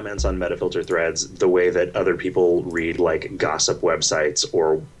read the comments on Metafilter threads the way that other people read like gossip websites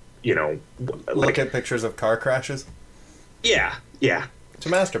or, look at pictures of car crashes. Yeah. To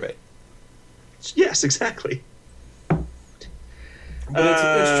masturbate. Yes, exactly. But it's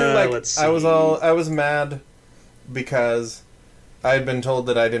true. Like, let's see. I was mad because I had been told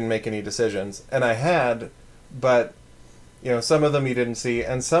that I didn't make any decisions, and I had, But, some of them you didn't see,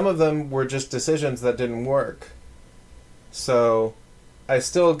 and some of them were just decisions that didn't work. So, I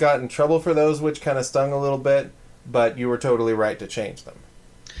still got in trouble for those, which kind of stung a little bit, but you were totally right to change them.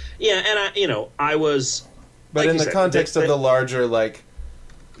 Yeah, and I was... But in the context of the larger,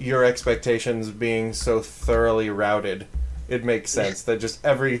 your expectations being so thoroughly routed, it makes sense that just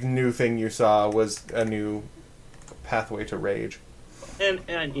every new thing you saw was a new pathway to rage. And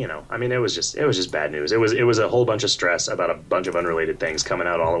it was just bad news. It was a whole bunch of stress about a bunch of unrelated things coming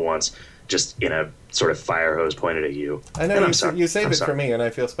out all at once, just in a sort of fire hose pointed at you. I know, you saved it for me, and I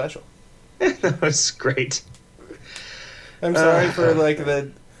feel special. That was great. I'm sorry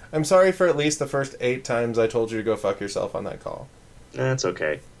I'm sorry for at least the first 8 times I told you to go fuck yourself on that call. That's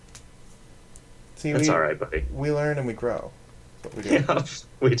okay. See, that's all right, buddy. We learn and we grow. That's what we do. Yeah,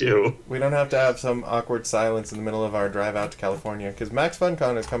 we do. We don't have to have some awkward silence in the middle of our drive out to California, because Max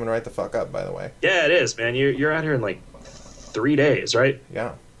FunCon is coming right the fuck up, by the way. Yeah, it is, man. You're out here in 3 days, right?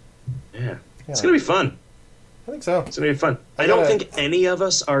 Yeah. Yeah. It's going to be fun. I think so. It's going to be fun. I don't think any of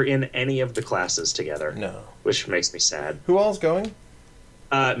us are in any of the classes together. No. Which makes me sad. Who all's going?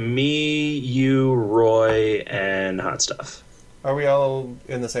 Me, you, Roy, and Hot Stuff. Are we all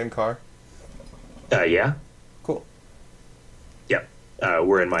in the same car? Yeah. Cool. Yep.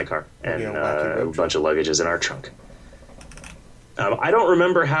 We're in my car, and a bunch of luggage is in our trunk. I don't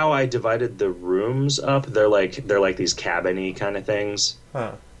remember how I divided the rooms up. They're like these cabin-y kind of things.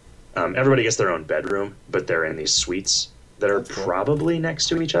 Huh. Everybody gets their own bedroom, but they're in these suites that are probably next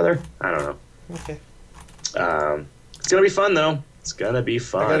to each other. I don't know. Okay. It's gonna be fun though. It's gonna be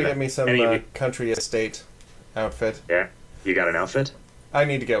fun. I gotta get me some country estate outfit. Yeah, you got an outfit? I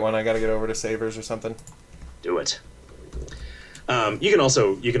need to get one. I gotta get over to Savers or something. Do it. You can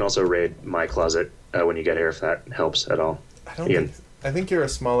also raid my closet when you get here if that helps at all. I think you're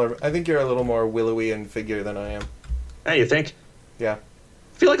a little more willowy in figure than I am. Hey, you think? Yeah.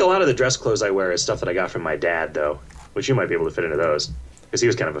 I feel like a lot of the dress clothes I wear is stuff that I got from my dad, though, which you might be able to fit into those because he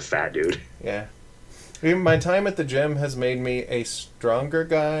was kind of a fat dude. Yeah. My time at the gym has made me a stronger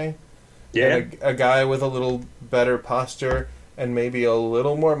guy. Yeah. And a guy with a little better posture and maybe a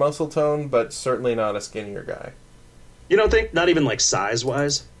little more muscle tone, but certainly not a skinnier guy. You don't think? Not even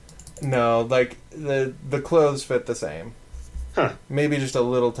size-wise? No, the clothes fit the same. Huh. Maybe just a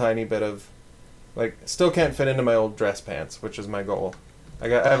little tiny bit of, still can't fit into my old dress pants, which is my goal. I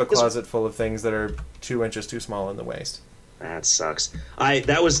have a closet full of things that are 2 inches too small in the waist. That sucks.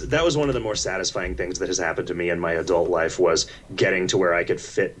 That was one of the more satisfying things that has happened to me in my adult life was getting to where I could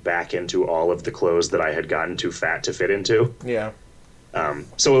fit back into all of the clothes that I had gotten too fat to fit into. Yeah.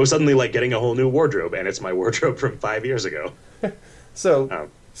 So it was suddenly like getting a whole new wardrobe, and it's my wardrobe from 5 years ago. So,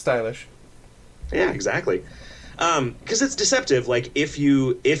 stylish. Yeah, exactly. Because it's deceptive. If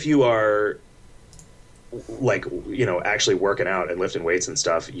you are actually working out and lifting weights and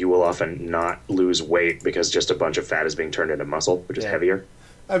stuff, you will often not lose weight because just a bunch of fat is being turned into muscle, which is heavier.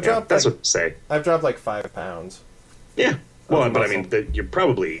 I've dropped that's what say. I've dropped 5 pounds. Yeah. Well, but I mean, you're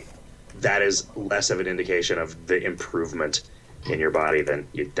probably that is less of an indication of the improvement in your body than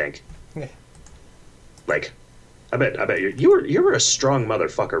you'd think. Yeah. I bet you were a strong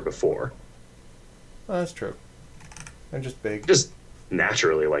motherfucker before. Oh, that's true. I'm just big. Just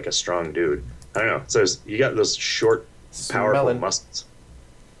naturally a strong dude. I don't know. So you got those short, powerful muscles.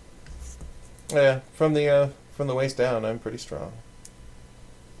 Yeah, from the waist down, I'm pretty strong.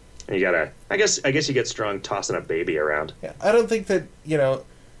 And you gotta. I guess you get strong tossing a baby around. Yeah, I don't think that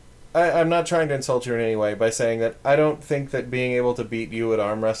I'm not trying to insult you in any way by saying that I don't think that being able to beat you at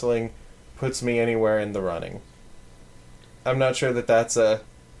arm wrestling puts me anywhere in the running. I'm not sure that that's a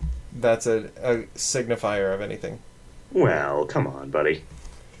signifier of anything. Well, come on, buddy.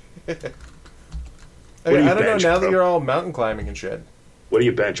 I don't know, now that you're all mountain climbing and shit. What do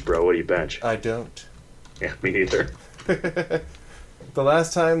you bench, bro? What do you bench? I don't. Yeah, me neither. The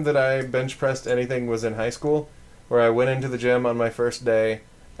last time that I bench pressed anything was in high school, where I went into the gym on my first day,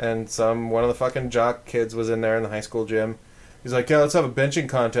 and one of the fucking jock kids was in there in the high school gym. He's like, yeah, let's have a benching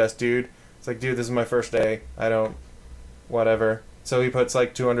contest, dude. It's like, dude, this is my first day. Whatever. So he puts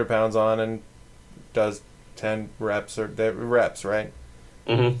 200 pounds on and does 10 reps, right?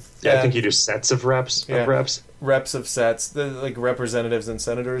 Mm-hmm. Yeah, I think you do sets of reps. Yeah, reps of sets, representatives and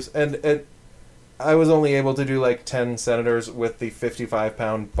senators, and I was only able to do 10 senators with the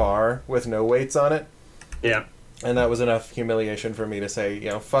 55-pound bar with no weights on it. Yeah, and that was enough humiliation for me to say,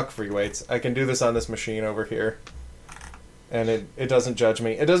 fuck free weights. I can do this on this machine over here, and it doesn't judge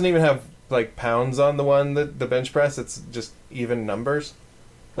me. It doesn't even have pounds on the bench press. It's just even numbers.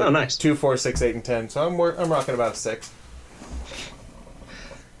 Oh, nice. 2, 4, 6, 8, and 10. So I'm rocking about a 6.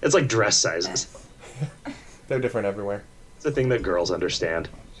 It's like dress sizes. They're different everywhere. It's a thing that girls understand.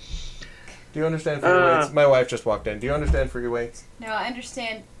 Do you understand free weights? My wife just walked in. Do you understand free weights? No, I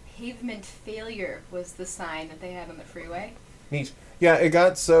understand pavement failure was the sign that they had on the freeway. Neat. Yeah, it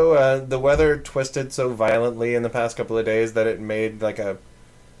got so, the weather twisted so violently in the past couple of days that it made like a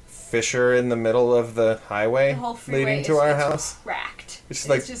fissure in the middle of the highway The whole freeway leading to our house. Cracked. It's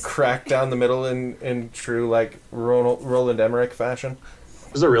just cracked down the middle in true like Roland Emmerich fashion.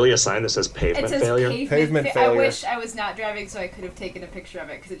 Is there really a sign that says pavement failure? Pavement failure. I wish I was not driving so I could have taken a picture of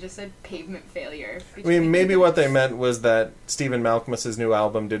it because it just said pavement failure. I mean, maybe what they meant was that Stephen Malkmus's new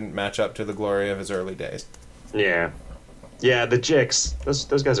album didn't match up to the glory of his early days. Yeah. Yeah, the Jicks.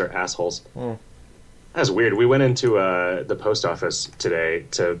 Those guys are assholes. Mm. That's weird. We went into the post office today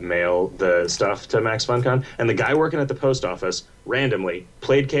to mail the stuff to Max FunCon, and the guy working at the post office randomly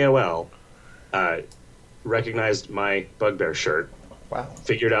played KoL, recognized my Bugbear shirt, Wow.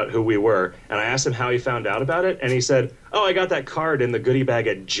 figured out who we were, and I asked him how he found out about it, and he said, "Oh, I got that card in the goodie bag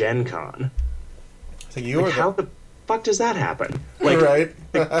at Gen Con." So you were How the fuck does that happen? Like, right.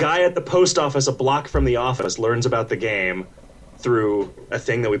 the guy at the post office a block from the office learns about the game through a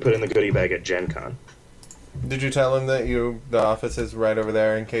thing that we put in the goodie bag at Gen Con. Did you tell him that the office is right over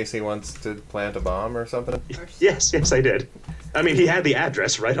there in case he wants to plant a bomb or something? Yes, I did. I mean, he had the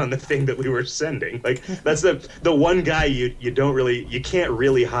address right on the thing that we were sending. Like, that's the one guy you can't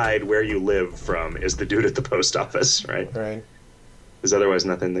really hide where you live from is the dude at the post office, right? Right. Because otherwise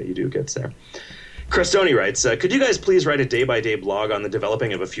nothing that you do gets there. Crestoni writes, could you guys please write a day-by-day blog on the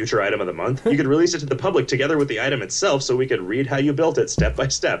developing of a future item of the month? You could release it to the public together with the item itself so we could read how you built it step by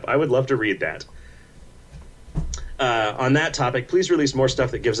step. I would love to read that. On that topic, please release more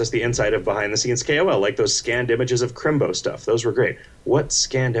stuff that gives us the insight of behind-the-scenes KoL, like those scanned images of Crimbo stuff. Those were great. What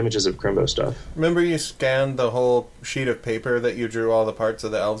scanned images of Crimbo stuff? Remember you scanned the whole sheet of paper that you drew all the parts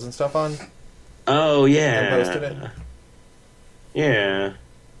of the elves and stuff on? Oh, yeah. And posted it? Yeah.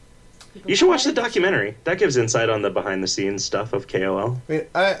 You should watch the documentary. That gives insight on the behind-the-scenes stuff of KoL. I mean,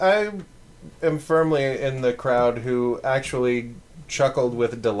 I am firmly in the crowd who actually chuckled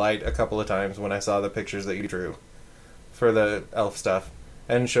with delight a couple of times when I saw the pictures that you drew for the elf stuff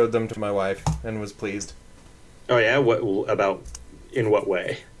and showed them to my wife and was pleased. Oh, yeah? In what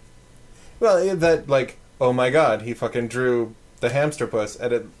way? Well, that, like, oh my god, he fucking drew the hamster puss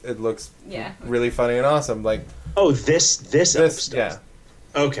and it looks really funny and awesome. Like, oh, this elf stuff. Yeah.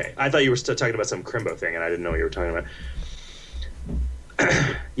 Okay, I thought you were still talking about some Crimbo thing, and I didn't know what you were talking about.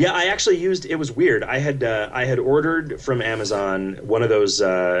 Yeah, I actually used. It was weird. I had ordered from Amazon one of those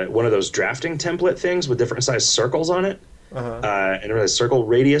drafting template things with different sized circles on it, and it has circle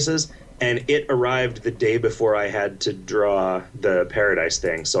radiuses. And it arrived the day before I had to draw the Paradise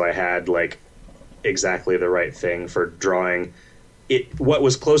thing, so I had like exactly the right thing for drawing it. What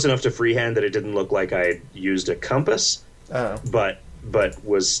was close enough to freehand that it didn't look like I used a compass, but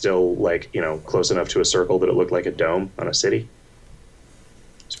was still like close enough to a circle that it looked like a dome on a city.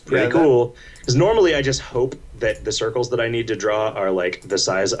 It's pretty cool. Because normally I just hope that the circles that I need to draw are like the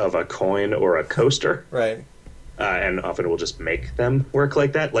size of a coin or a coaster. Right. And often we'll just make them work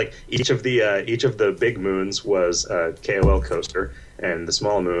like that. Like each of the big moons was a KoL coaster, and the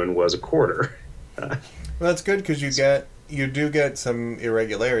small moon was a quarter. Well, that's good because you do get some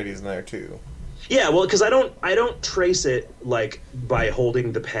irregularities in there too. Yeah, well, because I don't trace it like by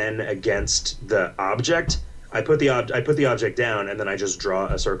holding the pen against the object. I put the object down, and then I just draw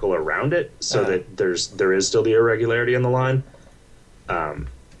a circle around it so that there is still the irregularity in the line. And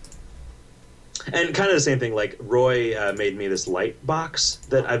kind of the same thing. Like Roy made me this light box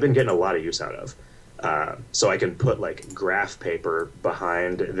that I've been getting a lot of use out of, so I can put like graph paper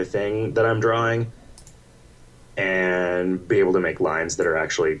behind the thing that I'm drawing, and be able to make lines that are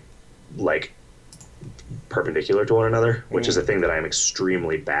actually like perpendicular to one another, which is a thing that I'm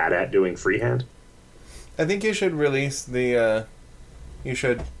extremely bad at doing freehand. I think you should release you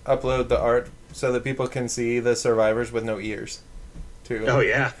should upload the art so that people can see the survivors with no ears, too. Oh,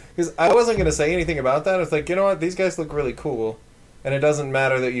 yeah. Because I wasn't going to say anything about that. It's like, you know what, these guys look really cool, and it doesn't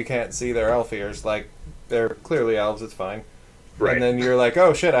matter that you can't see their elf ears. Like, they're clearly elves, it's fine. Right. And then you're like,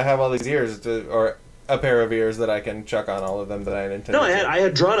 oh shit, I have all these ears, or a pair of ears that I can chuck on all of them that I intended. No, I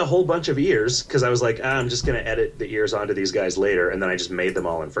had drawn a whole bunch of ears, because I was like, I'm just going to edit the ears onto these guys later, and then I just made them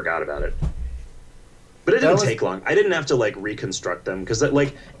all and forgot about it. But it didn't take long. I didn't have to like reconstruct them because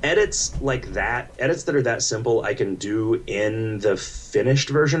like edits that are that simple I can do in the finished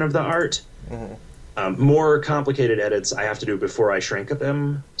version of the art. Mm-hmm. More complicated edits I have to do before I shrink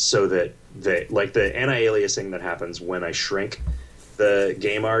them so that like the anti-aliasing that happens when I shrink the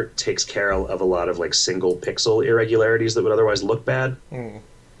game art takes care of a lot of like single pixel irregularities that would otherwise look bad.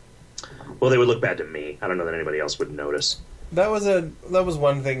 Well, they would look bad to me. I don't know that anybody else would notice. That was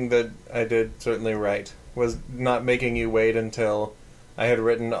one thing that I did certainly right, was not making you wait until I had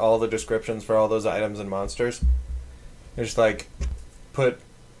written all the descriptions for all those items and monsters. Just like put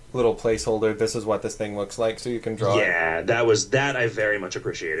little placeholder, this is what this thing looks like, so you can draw it. Yeah, that I very much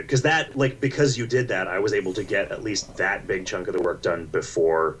appreciated. Because you did that, I was able to get at least that big chunk of the work done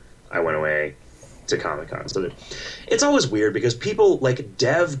before I went away to Comic-Con. So it's always weird because people, like,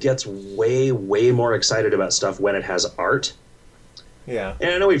 dev gets way, way more excited about stuff when it has art. Yeah.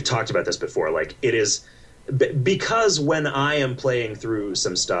 And I know we've talked about this before. Like, it is... Because when I am playing through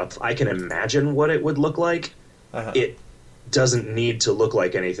some stuff, I can imagine what it would look like. Uh-huh. It doesn't need to look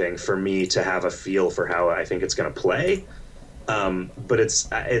like anything for me to have a feel for how I think it's going to play. But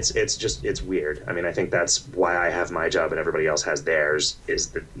it's weird. I mean, I think that's why I have my job and everybody else has theirs, is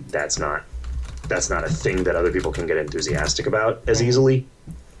that that's not a thing that other people can get enthusiastic about as easily.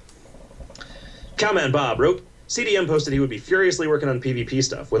 Cowman Bob wrote, CDM posted he would be furiously working on PvP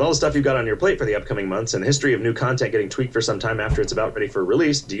stuff. With all the stuff you've got on your plate for the upcoming months and a history of new content getting tweaked for some time after it's about ready for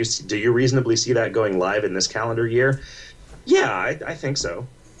release, do you reasonably see that going live in this calendar year? Yeah, I think so.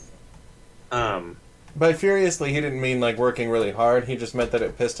 By furiously, he didn't mean like working really hard. He just meant that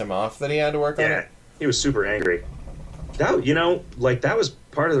it pissed him off that he had to work on it. Yeah, he was super angry. That was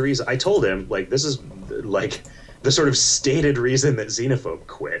part of the reason I told him, like, this is like the sort of stated reason that Xenophobe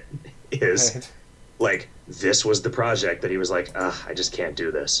quit is Right. like, this was the project that he was like, I just can't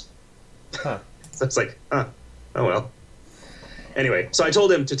do this. Huh. So it's like, oh well. Anyway, so I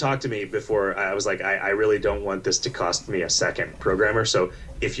told him to talk to me before. I was like, I really don't want this to cost me a second, programmer. So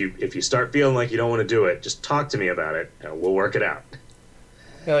if you start feeling like you don't want to do it, just talk to me about it, and we'll work it out.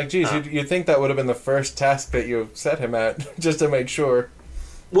 Yeah, like, geez, you'd think that would have been the first task that you set him at, just to make sure.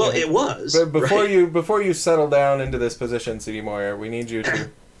 Well, it was. But right? before you settle down into this position, CD Moyer, we need you to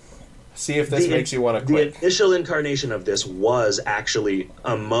see if this makes you want to quit. The initial incarnation of this was actually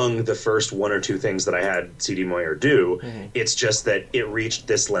among the first one or two things that I had CD Moyer do. Mm-hmm. It's just that it reached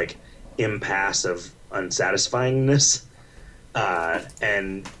this like impasse of unsatisfyingness,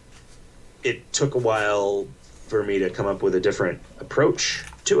 and it took a while for me to come up with a different approach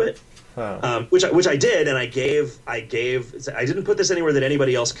to it. Oh. Which I did, and I didn't put this anywhere that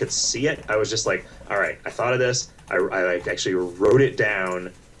anybody else could see it. I was just like, all right, I thought of this. I actually wrote it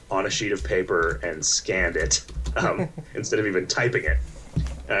down on a sheet of paper and scanned it instead of even typing it.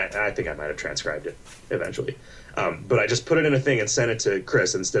 I think I might have transcribed it eventually. But I just put it in a thing and sent it to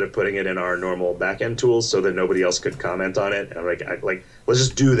Chris instead of putting it in our normal back-end tools so that nobody else could comment on it. And I'm like, let's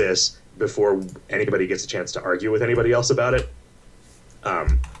just do this before anybody gets a chance to argue with anybody else about it.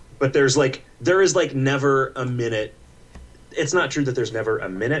 But there is never a minute. It's not true that there's never a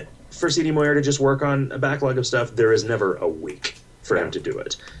minute for CD Moyer to just work on a backlog of stuff. There is never a week for him to do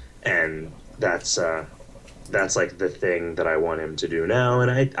it. And that's like the thing that I want him to do now. And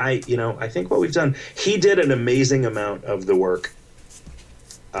I think what we've done, he did an amazing amount of the work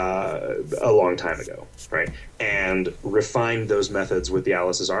a long time ago, right? And refined those methods with the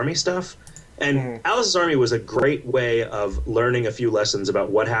Alice's Army stuff. And Alice's Army was a great way of learning a few lessons about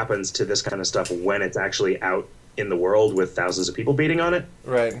what happens to this kind of stuff when it's actually out in the world with thousands of people beating on it.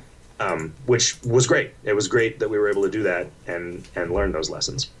 Right. Which was great. It was great that we were able to do that and learn those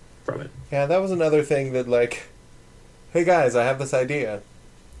lessons from it. Yeah, that was another thing that, like, hey guys, I have this idea,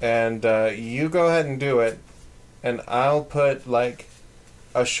 and you go ahead and do it, and I'll put, like,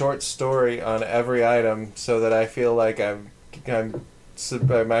 a short story on every item so that I feel like I'm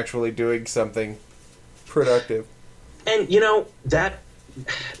actually doing something productive. And,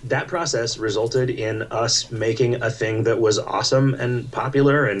 that process resulted in us making a thing that was awesome and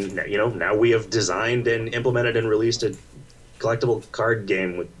popular, and, now we have designed and implemented and released a collectible card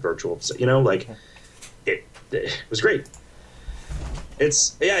game with virtual, it was great.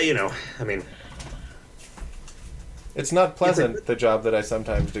 It's not pleasant, the job that I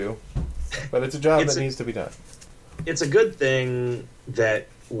sometimes do, but it's a job that needs to be done. It's a good thing that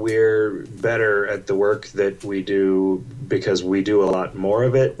we're better at the work that we do because we do a lot more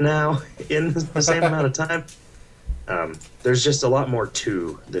of it now in the same amount of time. There's just a lot more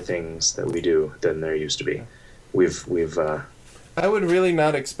to the things that we do than there used to be. I would really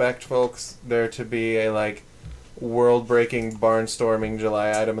not expect, folks, there to be a, world-breaking, barnstorming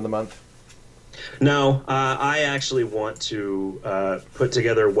July item of the month. No, I actually want to put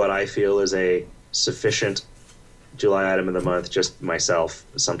together what I feel is a sufficient July item of the month, just myself,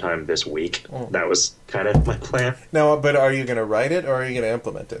 sometime this week. That was kind of my plan. Now, but are you going to write it, or are you going to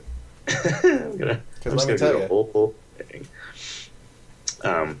implement it? I'm just going to do the whole thing.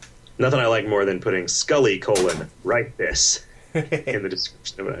 Nothing I like more than putting Scully : write this in the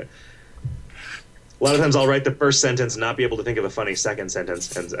description of it. A lot of times I'll write the first sentence, not be able to think of a funny second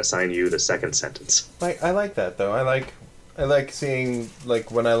sentence, and assign you the second sentence. I like that though. I like seeing, like,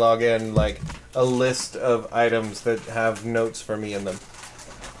 when I log in, like, a list of items that have notes for me in them.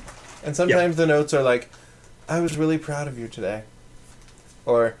 And sometimes the notes are like, I was really proud of you today.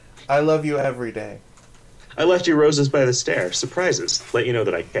 Or, I love you every day. I left you roses by the stair. Surprises. Let you know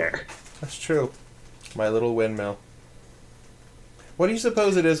that I care. That's true. My little windmill. What do you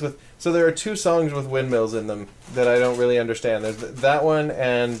suppose it is with... So there are two songs with windmills in them that I don't really understand. There's that one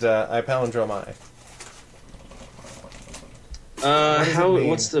and I Palindrome I.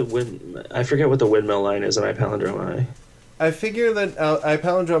 What's the wind... I forget what the windmill line is in I Palindrome I. I figure that I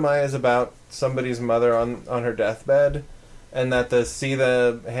Palindrome I is about somebody's mother on her deathbed, and that the see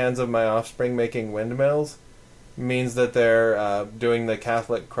the hands of my offspring making windmills means that they're doing the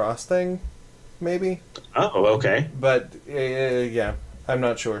Catholic cross thing, maybe? Oh, okay. But, yeah, I'm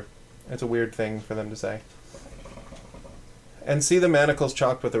not sure. It's a weird thing for them to say. And see the manacles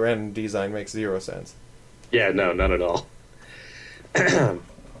chalked with the N design makes 0 sense. Yeah, no, not at all.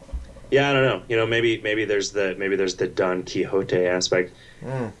 Yeah, I don't know. You know, maybe there's the Don Quixote aspect.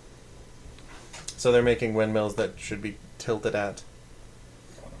 Mm. So they're making windmills that should be tilted at.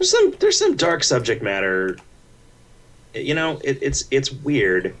 There's some dark subject matter. You know, it's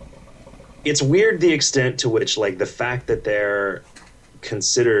weird. It's weird the extent to which, like, the fact that they're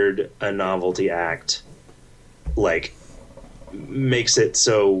considered a novelty act, like, makes it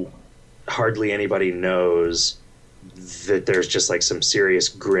so hardly anybody knows that there's just, like, some serious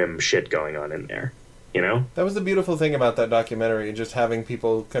grim shit going on in there, you know? That was the beautiful thing about that documentary, just having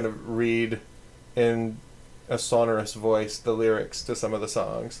people kind of read in a sonorous voice the lyrics to some of the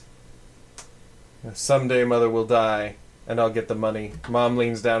songs. Someday mother will die, and I'll get the money. Mom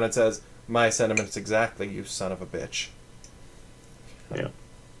leans down and says, my sentiments exactly, you son of a bitch. Yeah.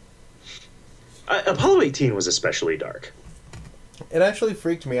 Apollo 18 was especially dark. It actually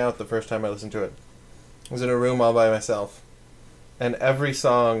freaked me out the first time I listened to it. I was in a room all by myself. And every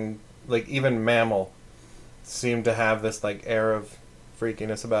song, like even Mammal, seemed to have this like air of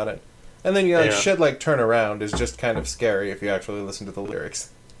freakiness about it. And then, you know, like, shit like Turn Around is just kind of scary if you actually listen to the lyrics.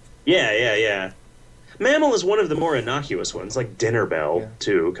 Yeah. Mammal is one of the more innocuous ones, like Dinner Bell,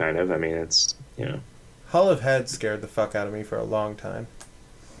 too, kind of. I mean, it's, you know. Hull of Head scared the fuck out of me for a long time.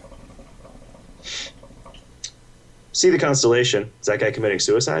 See the Constellation. Is that guy committing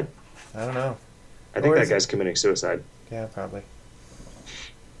suicide? I don't know. I think that guy's committing suicide. Yeah, probably.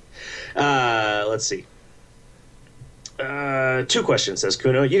 Let's see. 2 questions, says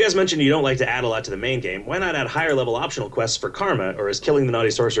Kuno. You guys mentioned you don't like to add a lot to the main game. Why not add higher level optional quests for Karma, or is killing the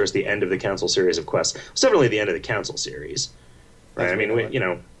Naughty Sorceress the end of the Council series of quests? It's definitely the end of the Council series. Right? I mean, you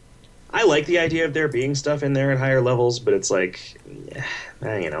know, I like the idea of there being stuff in there at higher levels, but it's like,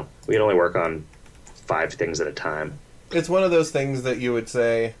 you know, we can only work on 5 things at a time. It's one of those things that you would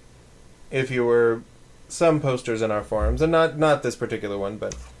say if you were some posters in our forums, and not this particular one,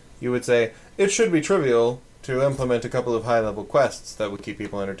 but you would say, it should be trivial to implement a couple of high-level quests that would keep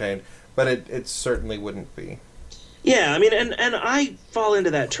people entertained, but it certainly wouldn't be. Yeah, I mean, and I fall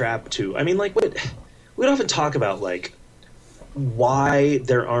into that trap, too. I mean, like, we'd often talk about, like, why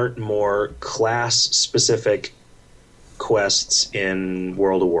there aren't more class-specific quests in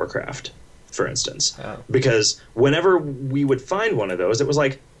World of Warcraft, for instance. Oh. Because whenever we would find one of those, it was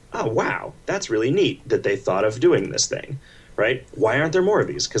like, oh, wow, that's really neat that they thought of doing this thing, right? Why aren't there more of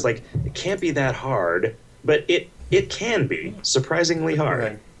these? Because, like, it can't be that hard, but it can be surprisingly hard,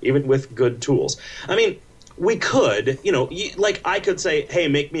 right, even with good tools. I mean, we could, you know, like, I could say, hey,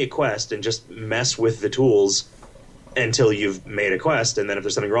 make me a quest and just mess with the tools until you've made a quest, and then if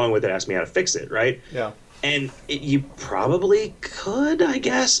there's something wrong with it, ask me how to fix it, right? Yeah. And you probably could, I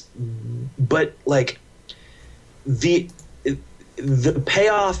guess, but, like, the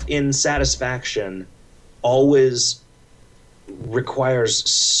payoff in satisfaction always requires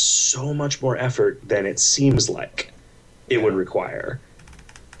so much more effort than it seems like it would require,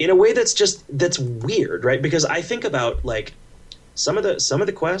 in a way that's weird, right? Because I think about, like, some of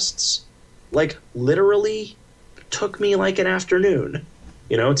the quests, like, literally took me like an afternoon,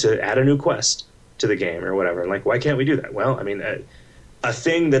 you know, to add a new quest to the game or whatever. And, like, why can't we do that? Well, I mean, a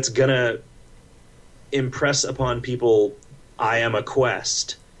thing that's gonna impress upon people I am a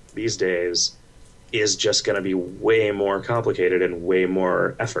quest these days is just going to be way more complicated and way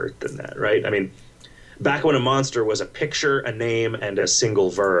more effort than that, right? I mean, back when a monster was a picture, a name, and a single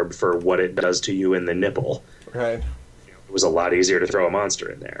verb for what it does to you in the nipple, right, it was a lot easier to throw a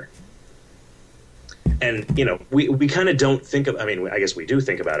monster in there. and we kind of don't think of. I mean, I guess we do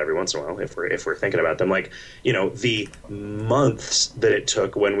think about it every once in a while if we're thinking about them. Like, the months that it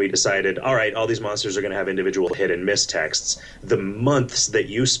took when we decided, all right, all these monsters are going to have individual hit and miss texts. The months that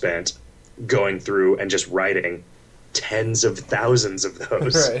you spent going through and just writing tens of thousands of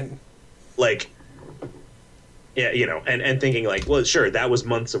those, Right. like. Yeah, and thinking like, well, sure, that was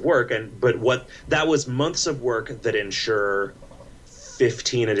months of work, but that was months of work that ensure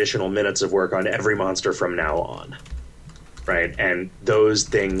 15 additional minutes of work on every monster from now on, right? And those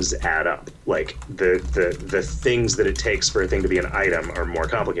things add up. Like the things that it takes for a thing to be an item are more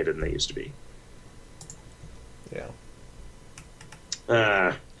complicated than they used to be. Yeah.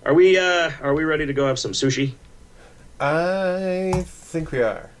 Are we ready to go have some sushi? I think we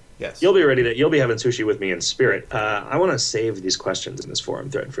are. Yes. You'll be having sushi with me in spirit. I want to save these questions in this forum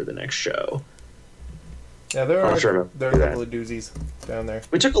thread for the next show. Yeah, there are a couple that. of doozies down there.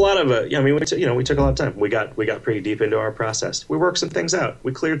 We took a lot of we took a lot of time. We got pretty deep into our process. We worked some things out.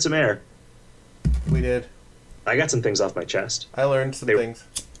 We cleared some air. We did. I got some things off my chest. I learned some things.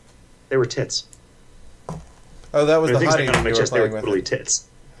 They were tits. Oh, that was the things hottie I got off my you were chest. They were playing totally with. tits.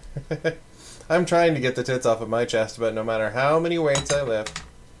 I'm trying to get the tits off of my chest, but no matter how many weights I lift.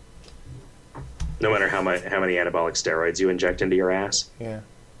 No matter how many anabolic steroids you inject into your ass. Yeah.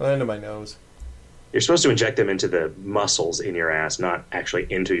 Well, into my nose. You're supposed to inject them into the muscles in your ass, not actually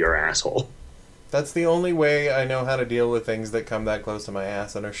into your asshole. That's the only way I know how to deal with things that come that close to my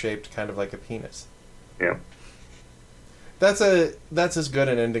ass and are shaped kind of like a penis. Yeah. That's as good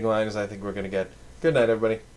an ending line as I think we're going to get. Good night, everybody.